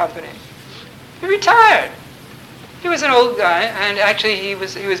leaving the company. He retired. He was an old guy, and actually he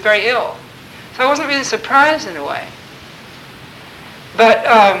was very ill. So I wasn't really surprised in a way. But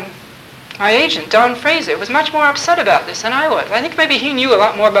my agent, Don Fraser, was much more upset about this than I was. I think maybe he knew a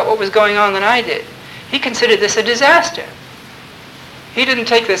lot more about what was going on than I did. He considered this a disaster. He didn't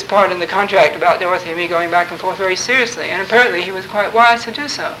take this part in the contract about Dorothy and me going back and forth very seriously, and apparently he was quite wise to do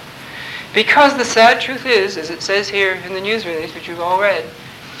so. Because the sad truth is, as it says here in the news release, which you've all read,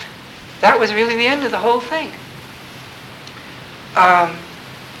 that was really the end of the whole thing. I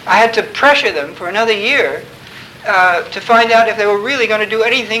had to pressure them for another year to find out if they were really going to do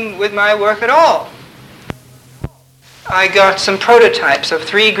anything with my work at all. I got some prototypes of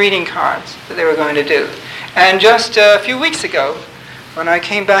 3 greeting cards that they were going to do. And just a few weeks ago, when I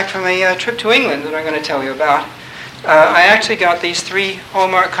came back from a trip to England that I'm going to tell you about, I actually got these 3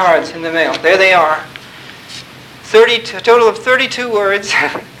 Hallmark cards in the mail. There they are. A total of 32 words,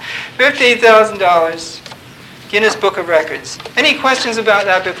 $15,000, Guinness Book of Records. Any questions about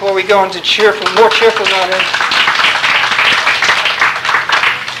that before we go on to more cheerful matters?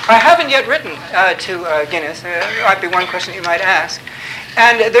 I haven't yet written to Guinness. That might be one question you might ask.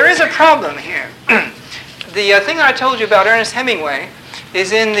 And there is a problem here. The thing that I told you about Ernest Hemingway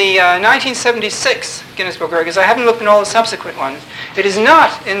is in the 1976 Guinness Book of Records. I haven't looked at all the subsequent ones. It is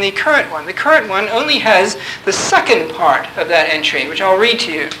not in the current one. The current one only has the second part of that entry, which I'll read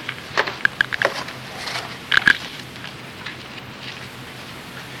to you.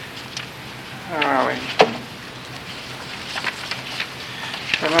 Where are we?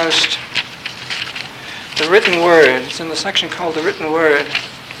 The written word. It's in the section called the written word.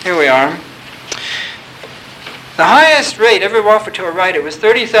 Here we are. The highest rate ever offered to a writer was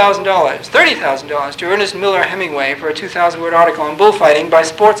 $30,000. $30,000 to Ernest Miller Hemingway for a 2,000-word article on bullfighting by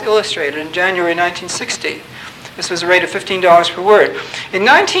Sports Illustrated in January 1960. This was a rate of $15 per word. In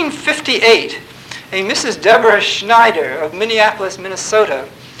 1958, a Mrs. Deborah Schneider of Minneapolis, Minnesota,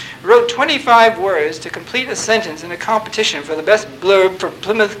 wrote 25 words to complete a sentence in a competition for the best blurb for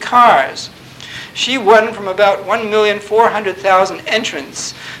Plymouth cars. She won from about 1,400,000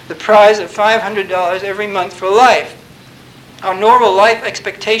 entrants the prize of $500 every month for life. On normal life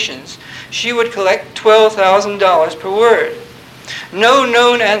expectations, she would collect $12,000 per word. No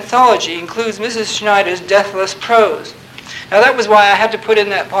known anthology includes Mrs. Schneider's deathless prose. Now that was why I had to put in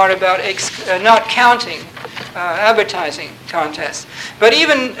that part about not counting advertising contests. But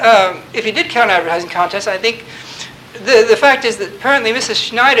even if you did count advertising contests, I think the fact is that apparently Mrs.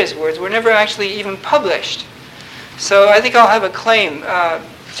 Schneider's words were never actually even published. So I think I'll have a claim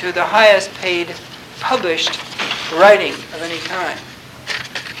to the highest paid published writing of any kind.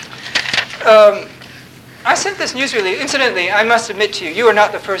 I sent this news release. Incidentally, I must admit to you, you are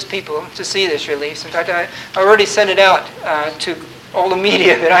not the first people to see this release. In fact, I already sent it out to all the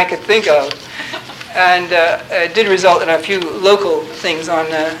media that I could think of. And it did result in a few local things on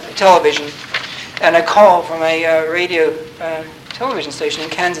television and a call from a radio television station in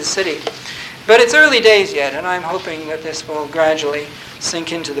Kansas City. But it's early days yet, and I'm hoping that this will gradually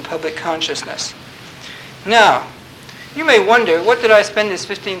sink into the public consciousness. Now, you may wonder, what did I spend this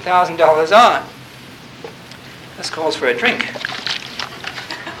 $15,000 on? This calls for a drink.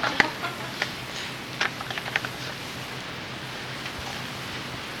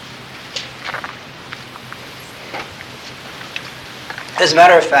 As a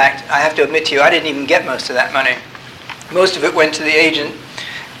matter of fact, I have to admit to you, I didn't even get most of that money. Most of it went to the agent.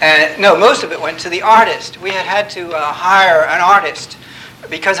 Most of it went to the artist. We had to hire an artist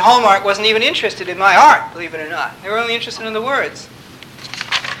because Hallmark wasn't even interested in my art, believe it or not. They were only interested in the words.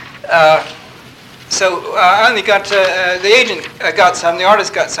 So I only got, the agent got some, the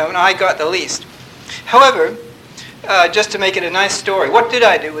artist got some, and I got the least. However, just to make it a nice story, what did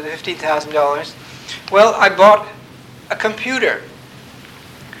I do with the $15,000? Well, I bought a computer,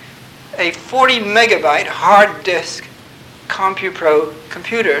 a 40 megabyte hard disk CompuPro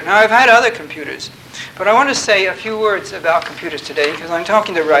computer. Now, I've had other computers, but I want to say a few words about computers today because I'm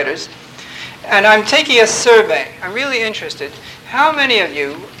talking to writers, and I'm taking a survey. I'm really interested. How many of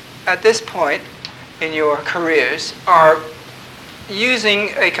you at this point in your careers are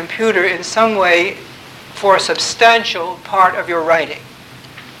using a computer in some way for a substantial part of your writing?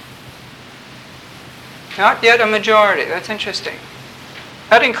 Not yet a majority. That's interesting.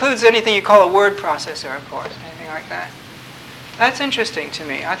 That includes anything you call a word processor, of course, anything like that. That's interesting to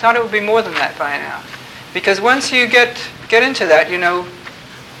me. I thought it would be more than that by now. Because once you get into that, you know,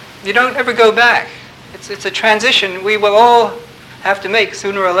 you don't ever go back. It's a transition we will all have to make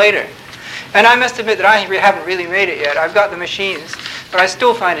sooner or later. And I must admit that I haven't really made it yet. I've got the machines, but I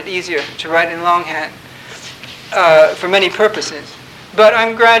still find it easier to write in longhand for many purposes. but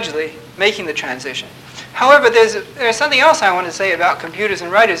I'm gradually making the transition. However, there's something else I want to say about computers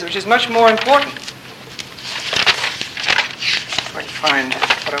and writers, which is much more important. If I can find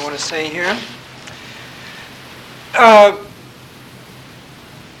what I want to say here.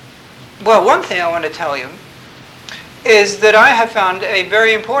 Well, one thing I want to tell you is that I have found a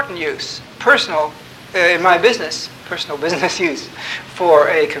very important use, personal, in my business, personal business use for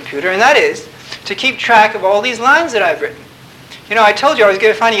a computer, and that is to keep track of all these lines that I've written. You know, I told you I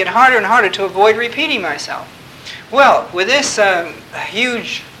was finding it harder and harder to avoid repeating myself. Well, with this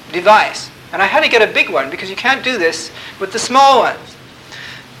huge device, and I had to get a big one because you can't do this with the small ones,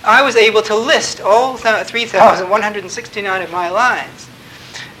 I was able to list all 3,169 of my lines.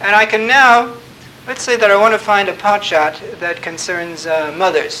 And I can now, let's say that I want to find a pot shot that concerns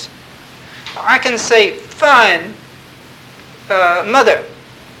mothers. I can say, find mother.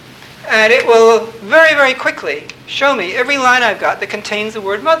 And it will very, very quickly show me every line I've got that contains the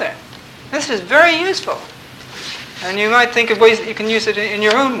word mother. This is very useful. And you might think of ways that you can use it in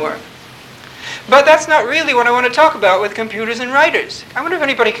your own work. But that's not really what I want to talk about with computers and writers. I wonder if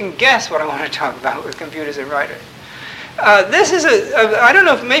anybody can guess what I want to talk about with computers and writers. This is I don't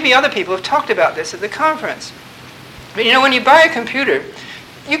know if maybe other people have talked about this at the conference. But you know, when you buy a computer,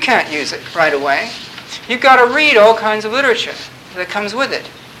 you can't use it right away. You've got to read all kinds of literature that comes with it.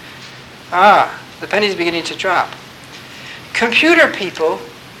 The penny's beginning to drop. Computer people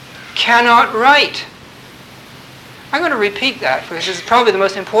cannot write. I'm going to repeat that because this is probably the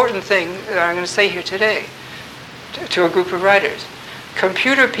most important thing that I'm going to say here today to a group of writers.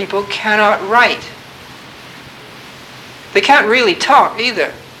 Computer people cannot write. They can't really talk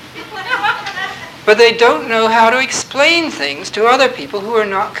either. But they don't know how to explain things to other people who are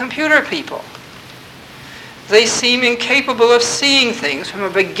not computer people. They seem incapable of seeing things from a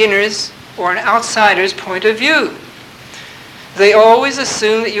beginner's or an outsider's point of view. They always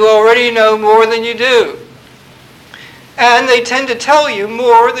assume that you already know more than you do. And they tend to tell you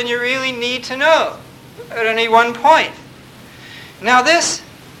more than you really need to know at any one point. Now this,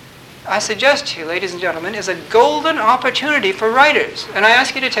 I suggest to you, ladies and gentlemen, is a golden opportunity for writers. And I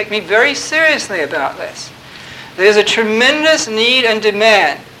ask you to take me very seriously about this. There's a tremendous need and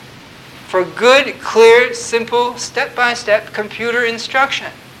demand for good, clear, simple, step-by-step computer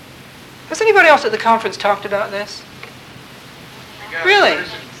instruction. Has anybody else at the conference talked about this? Really?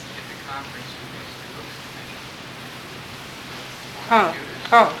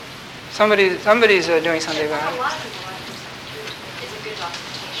 Oh. Somebody's doing something about it.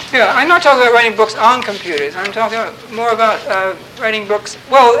 Yeah, I'm not talking about writing books on computers. I'm talking more about writing books.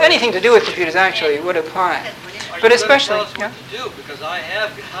 Well, anything to do with computers actually would apply, but especially. Tell us what to do, because I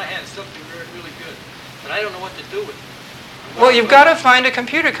have something really good, but I don't know what to do with it. Well, you've got to find a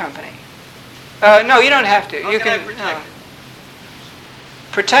computer company. No, you don't have to. How you can can I protect it?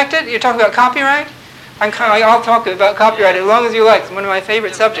 Protect it. You're talking about copyright. I'll talk about copyright as long as you like. It's one of my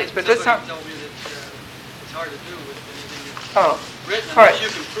favorite subjects. But let's not. Somebody told me that it's hard to do with anything that's Oh. written All right. unless you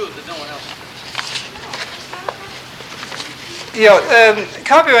can prove that no one else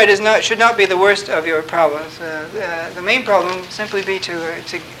Copyright should not be the worst of your problems. The main problem simply be to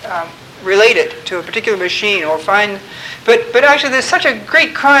relate it to a particular machine or find. But actually, there's such a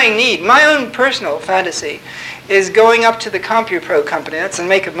great crying need. My own personal fantasy is going up to the CompuPro company, that's the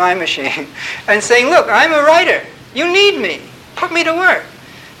make of my machine, and saying, "Look, I'm a writer. You need me. Put me to work."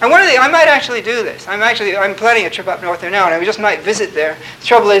 And I might actually do this. I'm planning a trip up north there now, and I just might visit there. The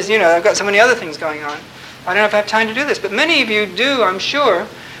trouble is, I've got so many other things going on. I don't know if I have time to do this, but many of you do, I'm sure,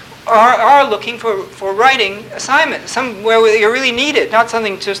 are looking for writing assignments, somewhere where you're really needed, not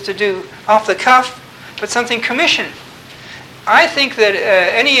something just to do off the cuff, but something commissioned. I think that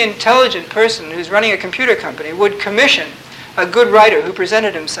any intelligent person who's running a computer company would commission a good writer who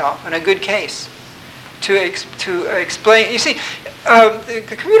presented himself in a good case to explain. You see, the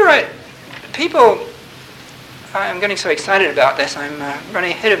computer people. I'm getting so excited about this. I'm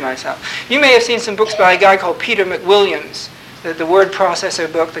running ahead of myself. You may have seen some books by a guy called Peter McWilliams, the word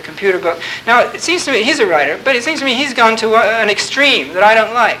processor book, the computer book. Now, it seems to me he's a writer, but it seems to me he's gone to an extreme that I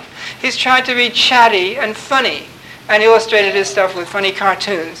don't like. He's tried to be chatty and funny, and illustrated his stuff with funny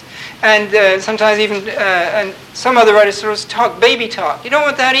cartoons. And sometimes even, and some other writers sort of talk baby talk. You don't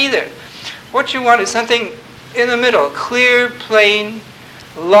want that either. What you want is something in the middle, clear, plain,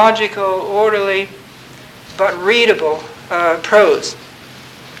 logical, orderly, but readable prose.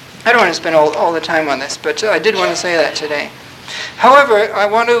 I don't want to spend all the time on this, but I did want to say that today. However, I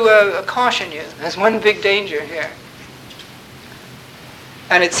want to caution you. There's one big danger here.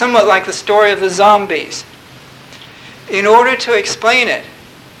 And it's somewhat like the story of the zombies. In order to explain it,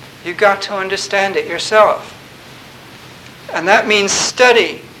 you've got to understand it yourself. And that means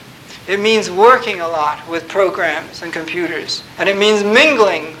study. It means working a lot with programs and computers. And it means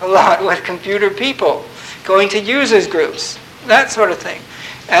mingling a lot with computer people, going to users groups, that sort of thing.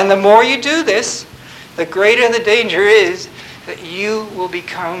 And the more you do this, the greater the danger is that you will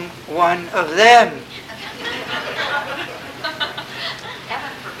become one of them.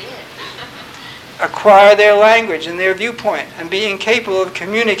 Heaven forbid. Acquire their language and their viewpoint, and being capable of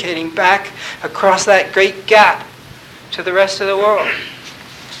communicating back across that great gap to the rest of the world.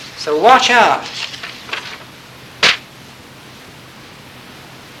 So watch out.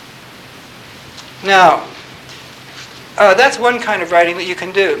 Now, that's one kind of writing that you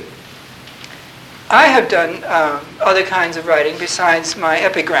can do. I have done other kinds of writing besides my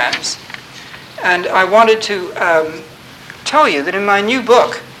epigrams. And I wanted to tell you that in my new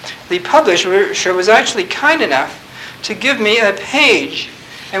book, the publisher was actually kind enough to give me a page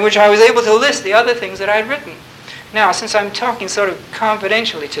in which I was able to list the other things that I'd written. Now, since I'm talking sort of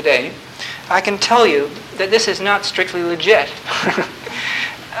confidentially today, I can tell you that this is not strictly legit.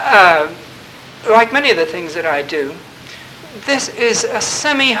 Like many of the things that I do, this is a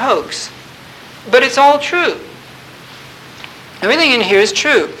semi-hoax, but it's all true. Everything in here is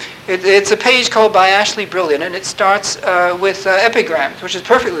true. It's a page called By Ashleigh Brilliant, and it starts with epigrams, which is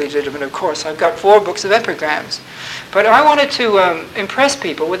perfectly legitimate, of course. I've got 4 books of epigrams. But I wanted to impress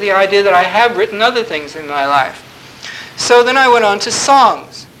people with the idea that I have written other things in my life. So then I went on to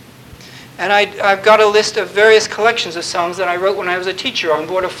songs. And I've got a list of various collections of songs that I wrote when I was a teacher on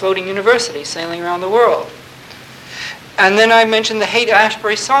board a floating university sailing around the world. And then I mentioned the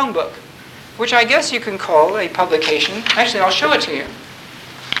Haight-Ashbury Songbook, which I guess you can call a publication. Actually, I'll show it to you.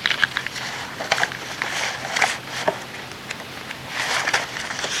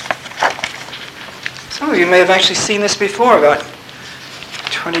 Some of you may have actually seen this before, about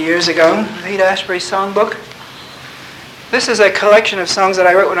 20 years ago, the Haight-Ashbury Songbook. This is a collection of songs that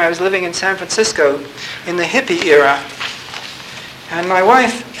I wrote when I was living in San Francisco in the hippie era. And my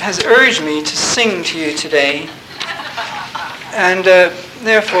wife has urged me to sing to you today. And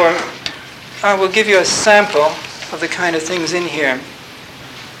therefore, I will give you a sample of the kind of things in here.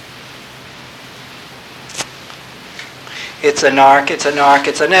 It's a narc, it's a narc,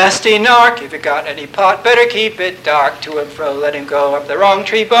 it's a nasty narc. If you got any pot, better keep it dark. To and fro, let him go up the wrong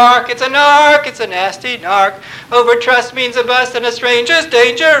tree bark. It's a narc, it's a nasty narc. Overtrust means a bust, and a stranger's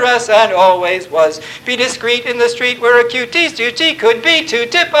dangerous, and always was. Be discreet in the street where a cutie's duty could be to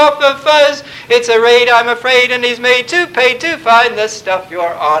tip off the fuzz. It's a raid, I'm afraid, and he's made to pay to find the stuff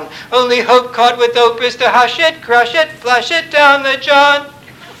you're on. Only hope caught with dope is to hush it, crush it, flush it down the john.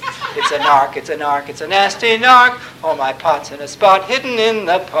 It's a narc, it's a narc, it's a nasty narc. All my pot's in a spot hidden in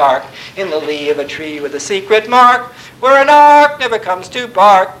the park, in the lee of a tree with a secret mark, where a narc never comes to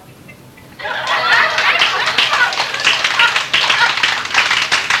bark.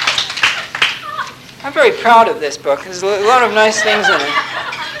 I'm very proud of this book. There's a lot of nice things in it.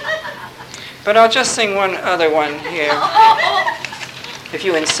 But I'll just sing one other one here, if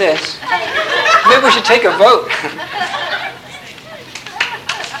you insist. Maybe we should take a vote.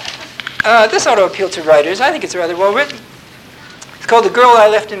 This ought to appeal to writers. I think it's rather well written. It's called The Girl I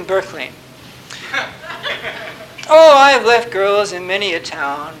Left in Berkeley. Oh, I've left girls in many a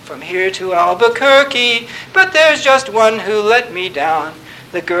town, from here to Albuquerque, but there's just one who let me down,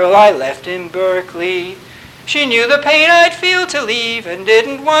 the girl I left in Berkeley. She knew the pain I'd feel to leave and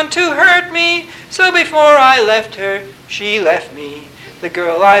didn't want to hurt me, so before I left her, she left me, the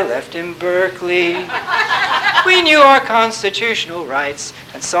girl I left in Berkeley. We knew our constitutional rights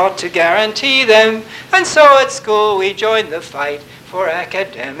and sought to guarantee them, and so at school we joined the fight for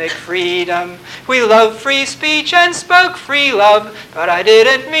academic freedom. We loved free speech and spoke free love, but I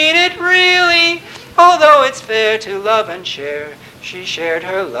didn't mean it really. Although it's fair to love and share, she shared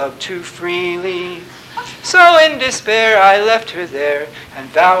her love too freely. So in despair I left her there, and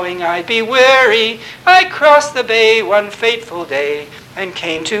vowing I'd be wary, I crossed the bay one fateful day and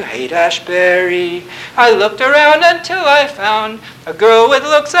came to Haight-Ashbury. I looked around until I found a girl with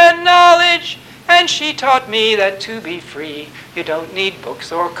looks and knowledge, and she taught me that to be free, you don't need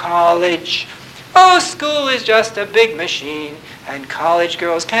books or college. Oh, school is just a big machine, and college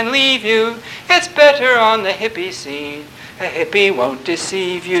girls can leave you. It's better on the hippie scene. A hippie won't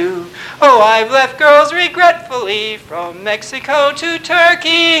deceive you. Oh, I've left girls regretfully from Mexico to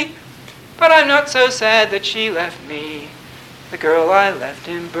Turkey, but I'm not so sad that she left me, the girl I left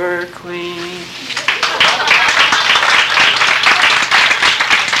in Berkeley.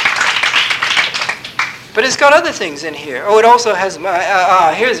 But it's got other things in here. Oh, it also has,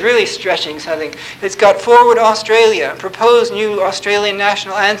 here's really stretching something. It's got Forward Australia, proposed new Australian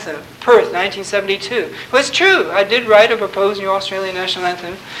national anthem, Perth, 1972. Well, it's true. I did write a proposed new Australian national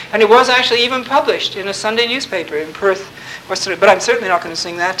anthem, and it was actually even published in a Sunday newspaper in Perth, Western, but I'm certainly not going to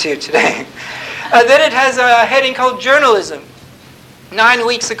sing that to you today. Then it has a heading called Journalism, 9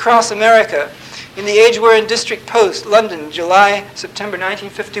 weeks across America, in the Edgware District Post, London, July, September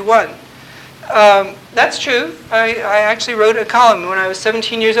 1951. That's true. I actually wrote a column when I was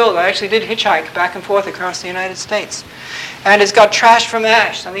 17 years old. I actually did hitchhike back and forth across the United States. And it's got Trash from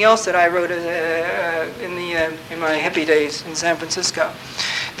Ash, something else that I wrote in my hippie days in San Francisco.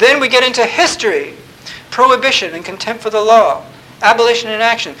 Then we get into history, prohibition and contempt for the law, abolition in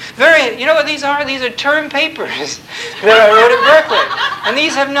action. You know what these are? These are term papers that I wrote at Berkeley. And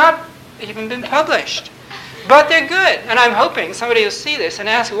these have not even been published. But they're good, and I'm hoping somebody will see this and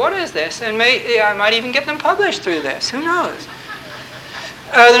ask, what is this? And I might even get them published through this. Who knows?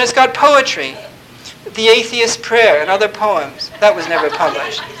 Then it's got poetry, The Atheist's Prayer and other poems. That was never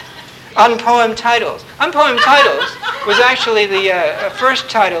published. Unpoemed Titles. Unpoemed Titles was actually the first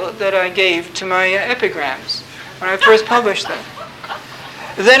title that I gave to my epigrams when I first published them.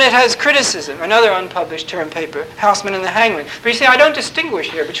 Then it has Criticism, another unpublished term paper, Houseman and the Hangman. But you see, I don't distinguish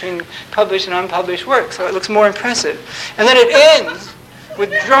here between published and unpublished work, so it looks more impressive. And then it ends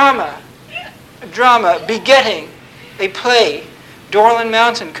with drama, begetting a play, Dorland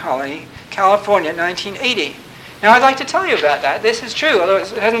Mountain Colony, California, 1980. Now, I'd like to tell you about that. This is true, although it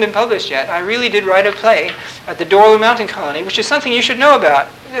hasn't been published yet. I really did write a play at the Dorland Mountain Colony, which is something you should know about.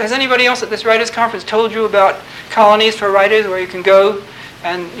 Has anybody else at this writers' conference told you about colonies for writers where you can go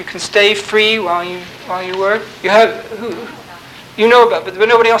and you can stay free while you work? You know about it, but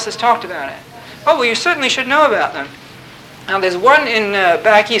nobody else has talked about it. Oh, well, you certainly should know about them. Now, there's one in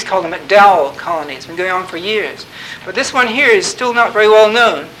back east called the McDowell Colony. It's been going on for years. But this one here is still not very well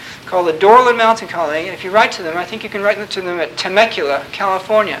known, called the Dorland Mountain Colony. And if you write to them, I think you can write to them at Temecula,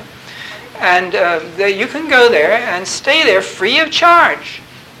 California. And you can go there and stay there free of charge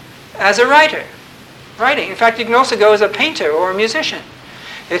as a writer, writing. In fact, you can also go as a painter or a musician.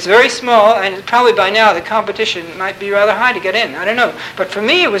 It's very small, and probably by now the competition might be rather high to get in. I don't know. But for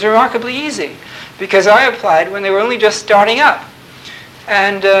me, it was remarkably easy, because I applied when they were only just starting up.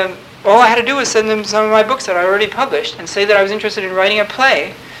 And all I had to do was send them some of my books that I already published and say that I was interested in writing a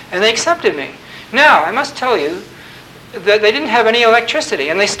play, and they accepted me. Now, I must tell you that they didn't have any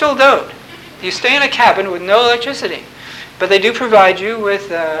electricity, and they still don't. You stay in a cabin with no electricity. But they do provide you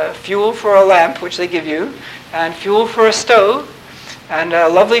with fuel for a lamp, which they give you, and fuel for a stove, and a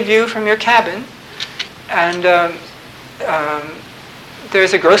lovely view from your cabin. And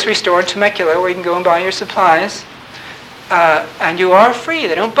there's a grocery store in Temecula where you can go and buy your supplies. And you are free.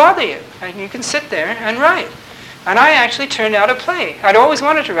 They don't bother you. And you can sit there and write. And I actually turned out a play. I'd always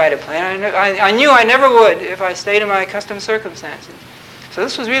wanted to write a play. And I knew I never would if I stayed in my accustomed circumstances. So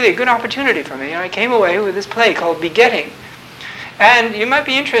this was really a good opportunity for me. And I came away with this play called Begetting. And you might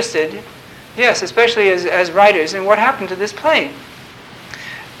be interested, yes, especially as writers, in what happened to this play.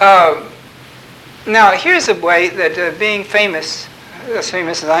 Now, here's a way that being famous, as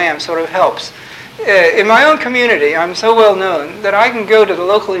famous as I am, sort of helps. In my own community, I'm so well known that I can go to the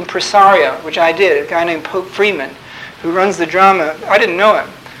local impresario, which I did, a guy named Pope Freeman, who runs the drama. I didn't know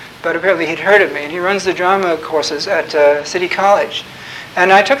him, but apparently he'd heard of me, and he runs the drama courses at City College.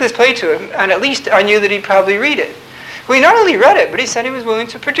 And I took this play to him, and at least I knew that he'd probably read it. Well, he not only read it, but he said he was willing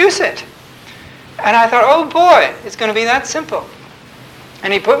to produce it. And I thought, oh boy, it's going to be that simple.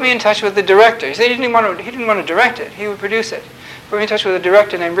 And he put me in touch with the director. He said he didn't want to direct it. He would produce it. Put me in touch with a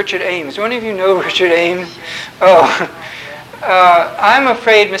director named Richard Ames. Do any of you know Richard Ames? Oh, I'm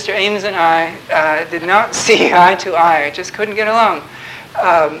afraid Mr. Ames and I did not see eye to eye. I just couldn't get along.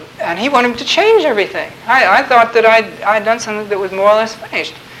 And he wanted to change everything. I thought that I'd done something that was more or less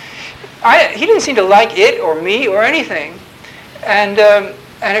finished. He didn't seem to like it or me or anything. And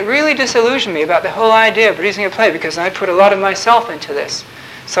it really disillusioned me about the whole idea of producing a play, because I put a lot of myself into this.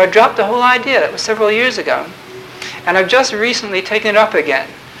 So I dropped the whole idea. That was several years ago. And I've just recently taken it up again.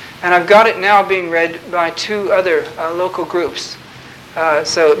 And I've got it now being read by 2 other local groups.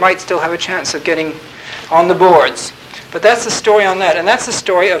 So it might still have a chance of getting on the boards. But that's the story on that. And that's the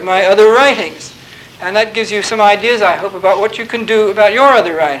story of my other writings. And that gives you some ideas, I hope, about what you can do about your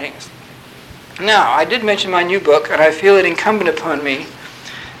other writings. Now, I did mention my new book, and I feel it incumbent upon me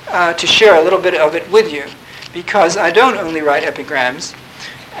to share a little bit of it with you, because I don't only write epigrams,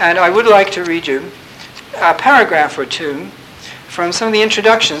 and I would like to read you a paragraph or 2 from some of the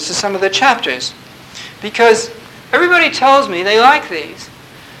introductions to some of the chapters, because everybody tells me they like these,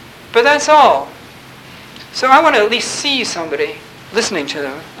 but that's all. So I want to at least see somebody listening to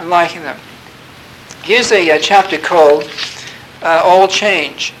them and liking them. Here's a chapter called All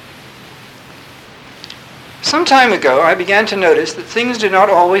Change. Some time ago, I began to notice that things do not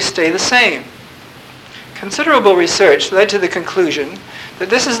always stay the same. Considerable research led to the conclusion that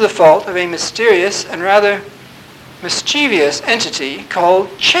this is the fault of a mysterious and rather mischievous entity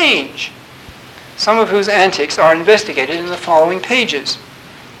called change, some of whose antics are investigated in the following pages.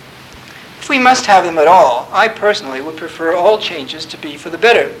 If we must have them at all, I personally would prefer all changes to be for the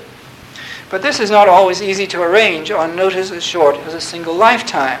better. But this is not always easy to arrange on notice as short as a single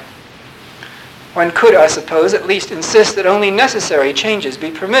lifetime. One could, I suppose, at least insist that only necessary changes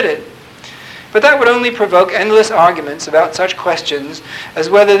be permitted. But that would only provoke endless arguments about such questions as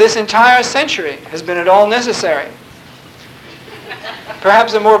whether this entire century has been at all necessary.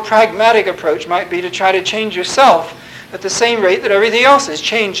 Perhaps a more pragmatic approach might be to try to change yourself at the same rate that everything else is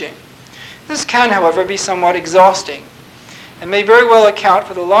changing. This can, however, be somewhat exhausting and may very well account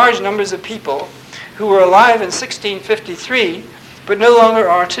for the large numbers of people who were alive in 1653 but no longer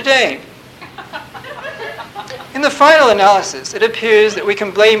are today. In the final analysis, it appears that we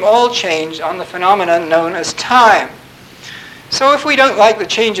can blame all change on the phenomenon known as time. So if we don't like the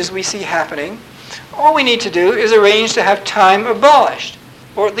changes we see happening, all we need to do is arrange to have time abolished,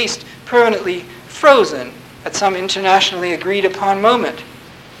 or at least permanently frozen at some internationally agreed upon moment.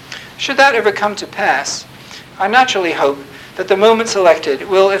 Should that ever come to pass, I naturally hope that the moment selected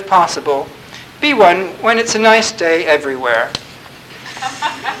will, if possible, be one when it's a nice day everywhere.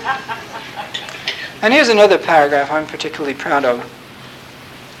 And here's another paragraph I'm particularly proud of.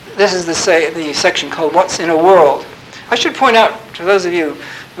 This is the section called What's in a World. I should point out to those of you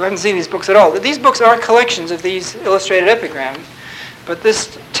who haven't seen these books at all that these books are collections of these illustrated epigrams, but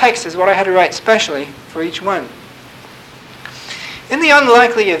this text is what I had to write specially for each one. In the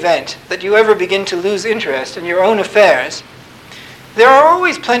unlikely event that you ever begin to lose interest in your own affairs, there are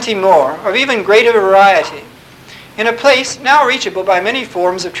always plenty more, of even greater variety, in a place now reachable by many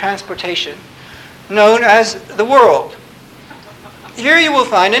forms of transportation, known as the world. Here you will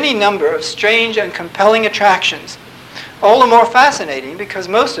find any number of strange and compelling attractions, all the more fascinating because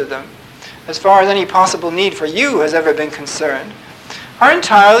most of them, as far as any possible need for you has ever been concerned, are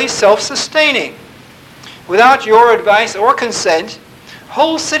entirely self-sustaining. Without your advice or consent,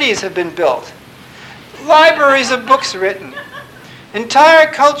 whole cities have been built, libraries of books written,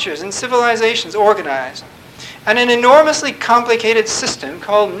 entire cultures and civilizations organized, and an enormously complicated system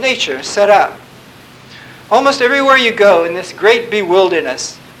called nature set up. Almost everywhere you go in this great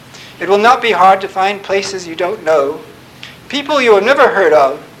bewilderness, it will not be hard to find places you don't know, people you have never heard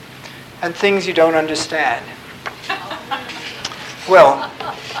of, and things you don't understand. Well,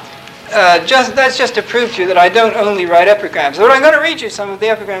 that's just to prove to you that I don't only write epigrams. But I'm going to read you some of the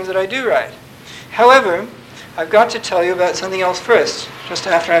epigrams that I do write. However, I've got to tell you about something else first, just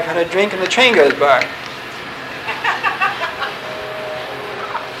after I've had a drink and the train goes by.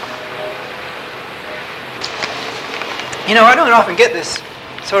 You know, I don't often get this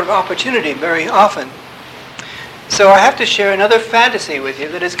sort of opportunity very often. So I have to share another fantasy with you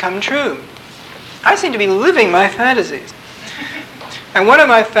that has come true. I seem to be living my fantasies. And one of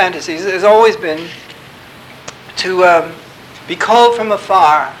my fantasies has always been to be called from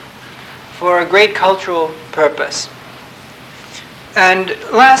afar for a great cultural purpose. And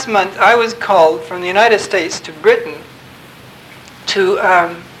last month I was called from the United States to Britain to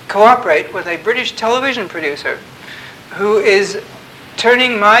cooperate with a British television producer who is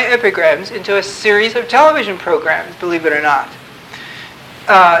turning my epigrams into a series of television programs, believe it or not.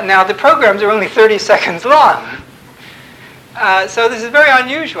 Now, the programs are only 30 seconds long, so this is very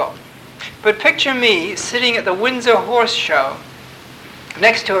unusual. But picture me sitting at the Windsor Horse Show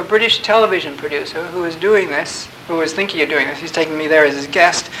next to a British television producer who is doing this, who is thinking of doing this. He's taking me there as his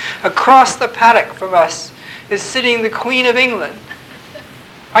guest. Across the paddock from us is sitting the Queen of England.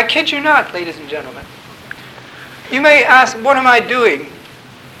 I kid you not, ladies and gentlemen. You may ask, what am I doing?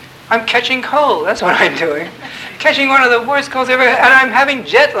 I'm catching cold. That's what I'm doing. Catching one of the worst colds ever, and I'm having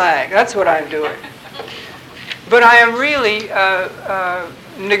jet lag. That's what I'm doing. But I am really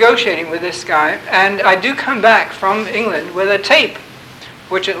negotiating with this guy, and I do come back from England with a tape,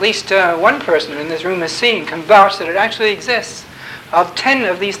 which at least one person in this room has seen, can vouch that it actually exists, of 10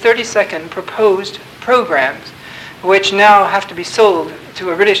 of these 30-second proposed programs, which now have to be sold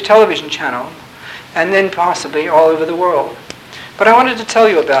to a British television channel, and then possibly all over the world. But I wanted to tell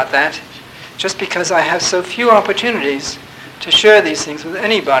you about that, just because I have so few opportunities to share these things with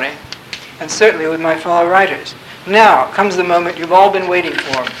anybody, and certainly with my fellow writers. Now comes the moment you've all been waiting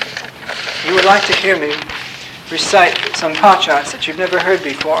for. You would like to hear me recite some potshots that you've never heard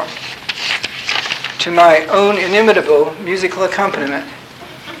before. to my own inimitable musical accompaniment.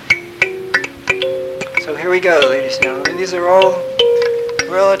 So here we go, ladies and gentlemen. These are all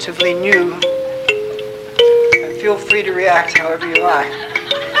relatively new. And feel free to react however you like.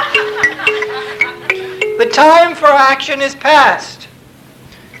 The time for action is past.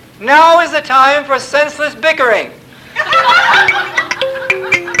 Now is the time for senseless bickering.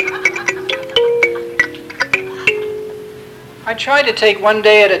 I try to take one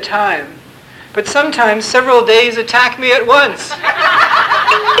day at a time, but sometimes several days attack me at once.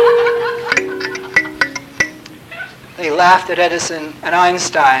 They laughed at Edison and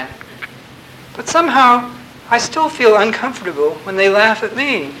Einstein, but somehow I still feel uncomfortable when they laugh at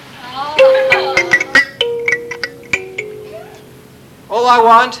me. All I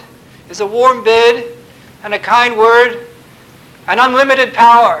want is a warm bed and a kind word and unlimited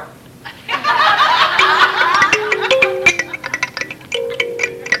power.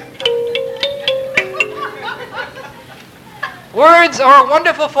 Words are a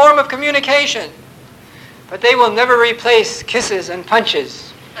wonderful form of communication, but they will never replace kisses and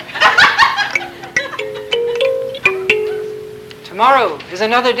punches. Tomorrow is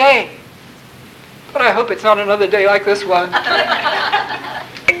another day, but I hope it's not another day like this one.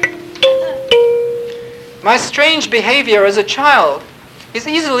 My strange behavior as a child is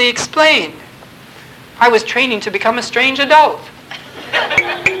easily explained. I was training to become a strange adult.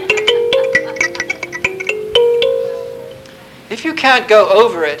 If you can't go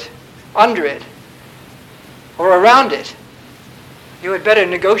over it, under it, or around it, you had better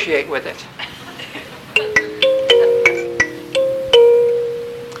negotiate with it.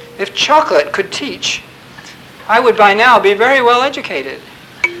 If chocolate could teach, I would by now be very well educated.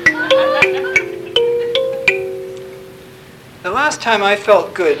 The last time I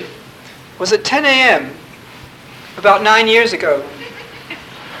felt good was at 10 a.m., about 9 years ago.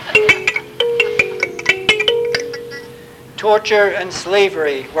 Torture and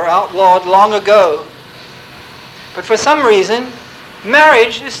slavery were outlawed long ago. But for some reason,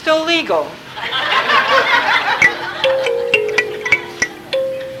 marriage is still legal.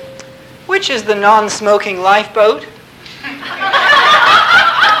 Which is the non-smoking lifeboat?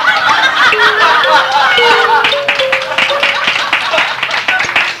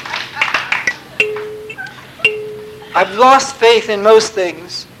 I've lost faith in most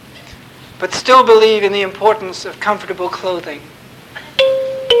things, but still believe in the importance of comfortable clothing.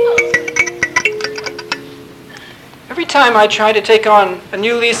 Every time I try to take on a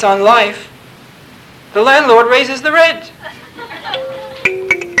new lease on life, the landlord raises the rent.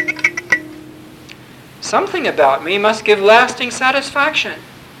 Something about me must give lasting satisfaction,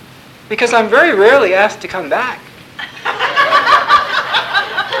 because I'm very rarely asked to come back.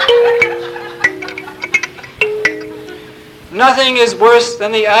 Nothing is worse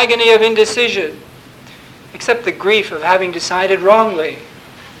than the agony of indecision, except the grief of having decided wrongly.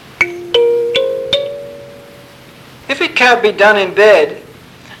 If it can't be done in bed,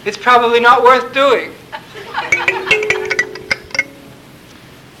 it's probably not worth doing.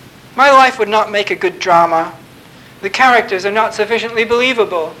 My life would not make a good drama. The characters are not sufficiently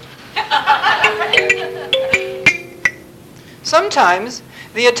believable. Sometimes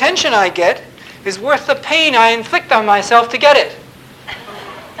the attention I get is worth the pain I inflict on myself to get it.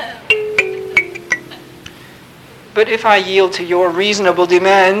 But if I yield to your reasonable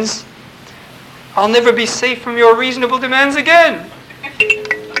demands, I'll never be safe from your reasonable demands again.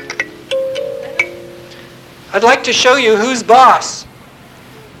 I'd like to show you who's boss,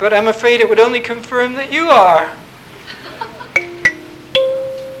 but I'm afraid it would only confirm that you are.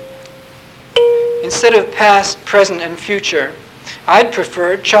 Instead of past, present, and future, I'd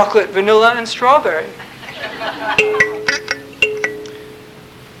prefer chocolate, vanilla, and strawberry.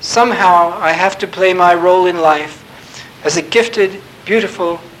 Somehow, I have to play my role in life as a gifted,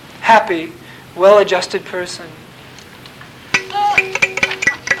 beautiful, happy, well-adjusted person.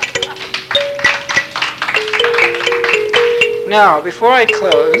 Now, before I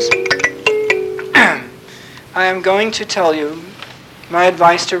close, I am going to tell you my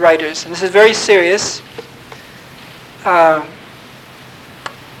advice to writers. And this is very serious.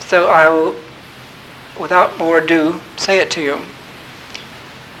 So I will, without more ado, say it to you.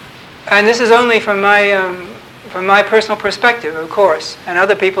 And this is only from my personal perspective, of course. And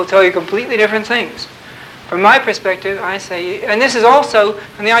other people tell you completely different things. From my perspective, I say, and this is also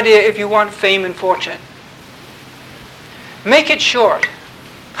from the idea if you want fame and fortune. Make it short.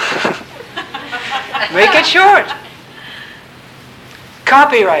 Make it short.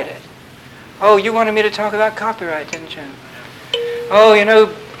 Copyright it. Oh, you wanted me to talk about copyright, didn't you? Oh, you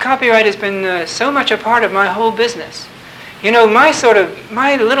know, copyright has been so much a part of my whole business. You know, my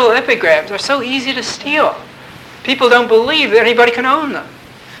little epigrams are so easy to steal. People don't believe that anybody can own them.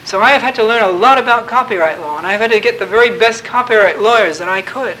 So I have had to learn a lot about copyright law, and I've had to get the very best copyright lawyers that I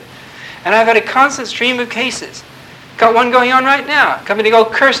could. And I've had a constant stream of cases. Got one going on right now, a company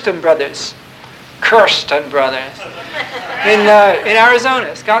called Kirsten Brothers. Kirsten Brothers. In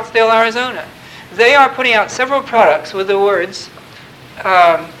Arizona, Scottsdale, Arizona. They are putting out several products with the words,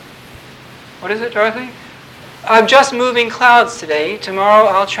 what is it, Dorothy? I'm just moving clouds today. Tomorrow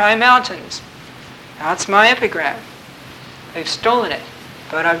I'll try mountains. That's my epigram. They've stolen it.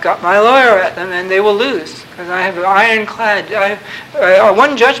 But I've got my lawyer at them, and they will lose, because I have ironclad. I have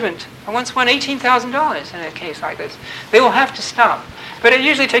one judgment. I once won $18,000 in a case like this. They will have to stop. But it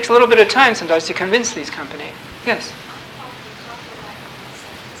usually takes a little bit of time sometimes to convince these companies. Yes?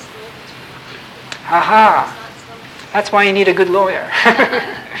 Aha. That's why you need a good lawyer.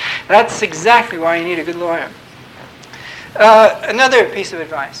 That's exactly why you need a good lawyer. Another piece of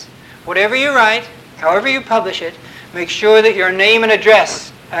advice. Whatever you write, however you publish it, make sure that your name and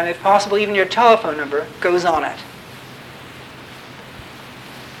address, and if possible even your telephone number, goes on it.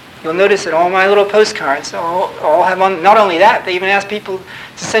 You'll notice that all my little postcards all have on, not only that, they even ask people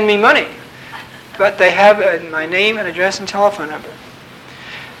to send me money. But they have my name and address and telephone number.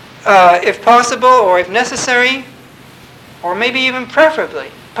 If possible, or if necessary, or maybe even preferably,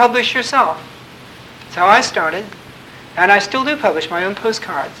 publish yourself. That's how I started. And I still do publish my own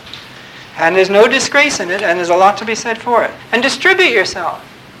postcards. And there's no disgrace in it, and there's a lot to be said for it. And distribute yourself.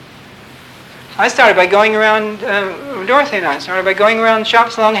 I started by going around, Dorothy and I started by going around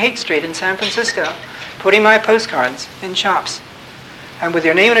shops along Haight Street in San Francisco, putting my postcards in shops. And with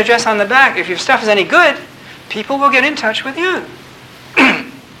your name and address on the back, if your stuff is any good, people will get in touch with you.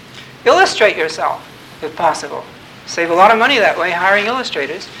 Illustrate yourself, if possible. Save a lot of money that way hiring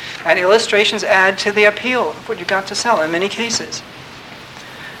illustrators. And illustrations add to the appeal of what you've got to sell in many cases.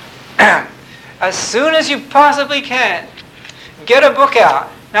 As soon as you possibly can, get a book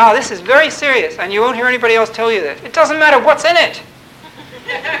out. Now, this is very serious, and you won't hear anybody else tell you this. It doesn't matter what's in it.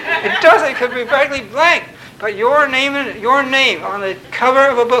 It could be practically blank. But your name on the cover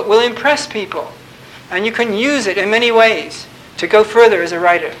of a book will impress people. And you can use it in many ways to go further as a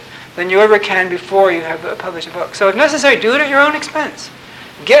writer than you ever can before you have published a book. So if necessary, do it at your own expense.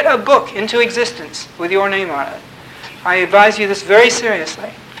 Get a book into existence with your name on it. I advise you this very seriously.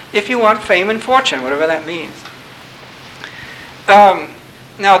 If you want fame and fortune, whatever that means.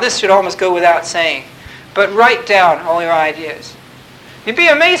 Now, this should almost go without saying, but write down all your ideas. You'd be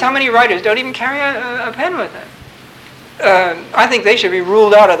amazed how many writers don't even carry a pen with them. I think they should be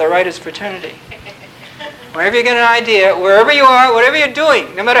ruled out of the writers' fraternity. Whenever you get an idea, wherever you are, whatever you're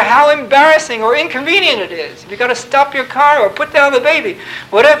doing, no matter how embarrassing or inconvenient it is, if you've got to stop your car or put down the baby,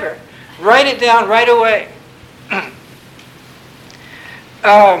 whatever, write it down right away.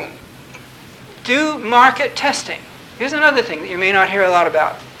 Do market testing. Here's another thing that you may not hear a lot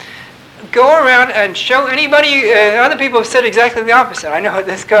about. Go around and show anybody, other people have said exactly the opposite, I know at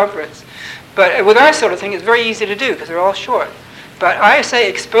this conference. But with our sort of thing, it's very easy to do because they're all short. But I say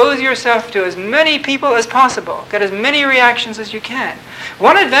expose yourself to as many people as possible. Get as many reactions as you can.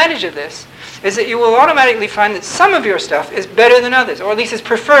 One advantage of this is that you will automatically find that some of your stuff is better than others, or at least is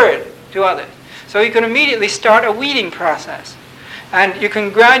preferred to others. So you can immediately start a weeding process. And you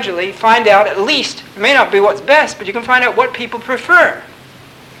can gradually find out at least, it may not be what's best, but you can find out what people prefer.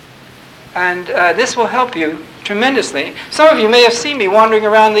 And this will help you tremendously. Some of you may have seen me wandering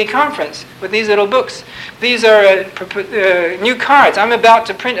around the conference with these little books. These are new cards. I'm about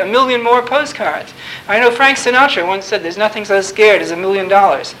to print 1 million more postcards. I know Frank Sinatra once said, there's nothing so scared as $1 million.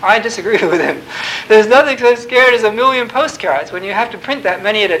 I disagree with him. There's nothing so scared as 1 million postcards when you have to print that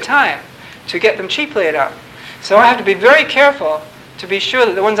many at a time to get them cheaply enough. So I have to be very careful to be sure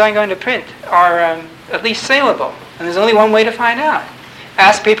that the ones I'm going to print are at least saleable. And there's only one way to find out.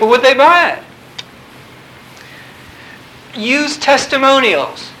 Ask people, would they buy it? Use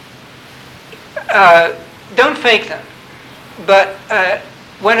testimonials. Don't fake them. But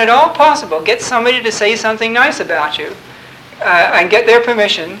when at all possible, get somebody to say something nice about you and get their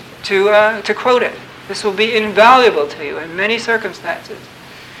permission to quote it. This will be invaluable to you in many circumstances.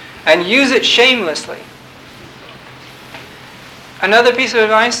 And use it shamelessly. Another piece of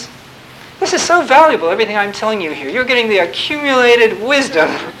advice, this is so valuable, everything I'm telling you here. You're getting the accumulated wisdom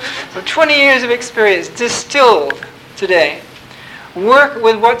of 20 years of experience distilled today. Work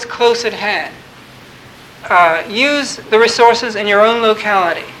with what's close at hand. Use the resources in your own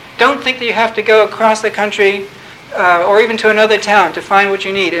locality. Don't think that you have to go across the country or even to another town to find what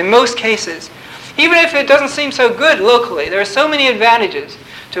you need. In most cases, even if it doesn't seem so good locally, there are so many advantages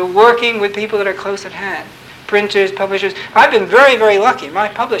to working with people that are close at hand. printers, publishers. I've been very, very lucky. My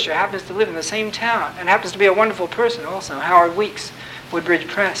publisher happens to live in the same town and happens to be a wonderful person also, Howard Weeks, Woodbridge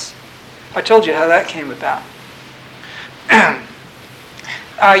Press. I told you how that came about.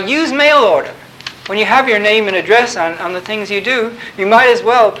 Use mail order. When you have your name and address on the things you do, you might as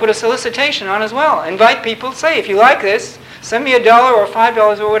well put a solicitation on as well. Invite people, say, if you like this, send me $1 or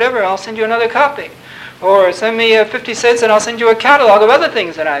 $5 or whatever, I'll send you another copy. Or send me 50 cents and I'll send you a catalog of other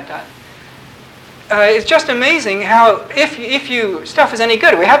things that I've done. It's just amazing how, if you stuff is any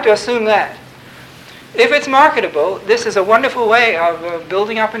good, we have to assume that. If it's marketable, this is a wonderful way of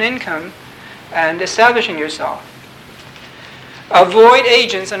building up an income and establishing yourself. Avoid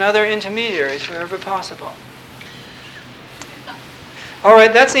agents and other intermediaries wherever possible. All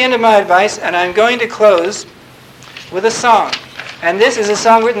right, that's the end of my advice, and I'm going to close with a song. And this is a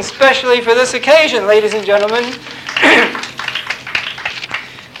song written specially for this occasion, ladies and gentlemen.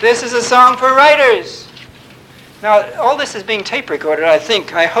 This is a song for writers. Now, all this is being tape recorded, I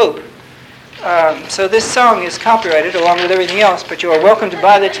hope. So this song is copyrighted along with everything else, but you are welcome to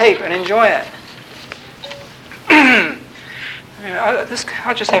buy the tape and enjoy it. I'll just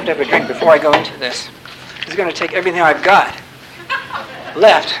have to have a drink before I go into this. It's going to take everything I've got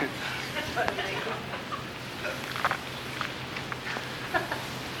left.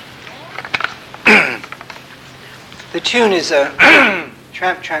 The tune is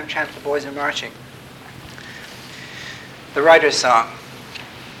Tramp, Tramp, Tramp, the Boys Are Marching. The writer's song.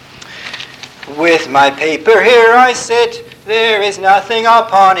 With my paper here I sit, there is nothing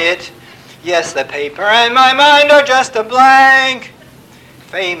upon it. Yes, the paper and my mind are just a blank.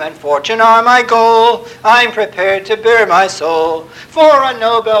 Fame and fortune are my goal. I'm prepared to bare my soul for a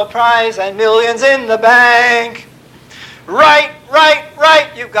Nobel Prize and millions in the bank. Write, write,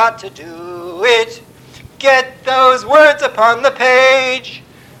 write, you've got to do it. Get those words upon the page.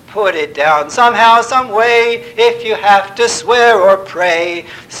 Put it down somehow, some way. If you have to swear or pray,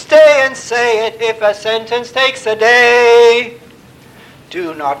 stay and say it if a sentence takes a day.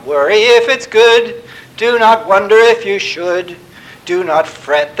 Do not worry if it's good. Do not wonder if you should. Do not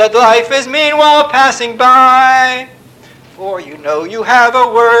fret that life is meanwhile passing by. For you know you have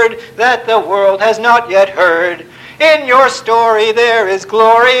a word that the world has not yet heard. In your story there is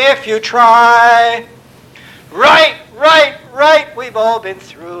glory if you try. Write, write, write, we've all been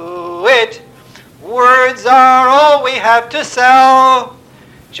through it. Words are all we have to sell.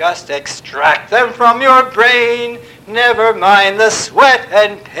 Just extract them from your brain. Never mind the sweat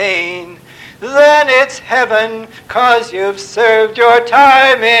and pain. Then it's heaven, 'cause you've served your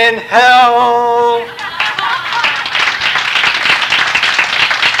time in hell.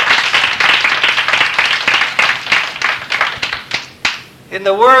 In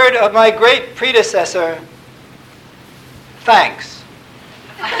the word of my great predecessor, thanks.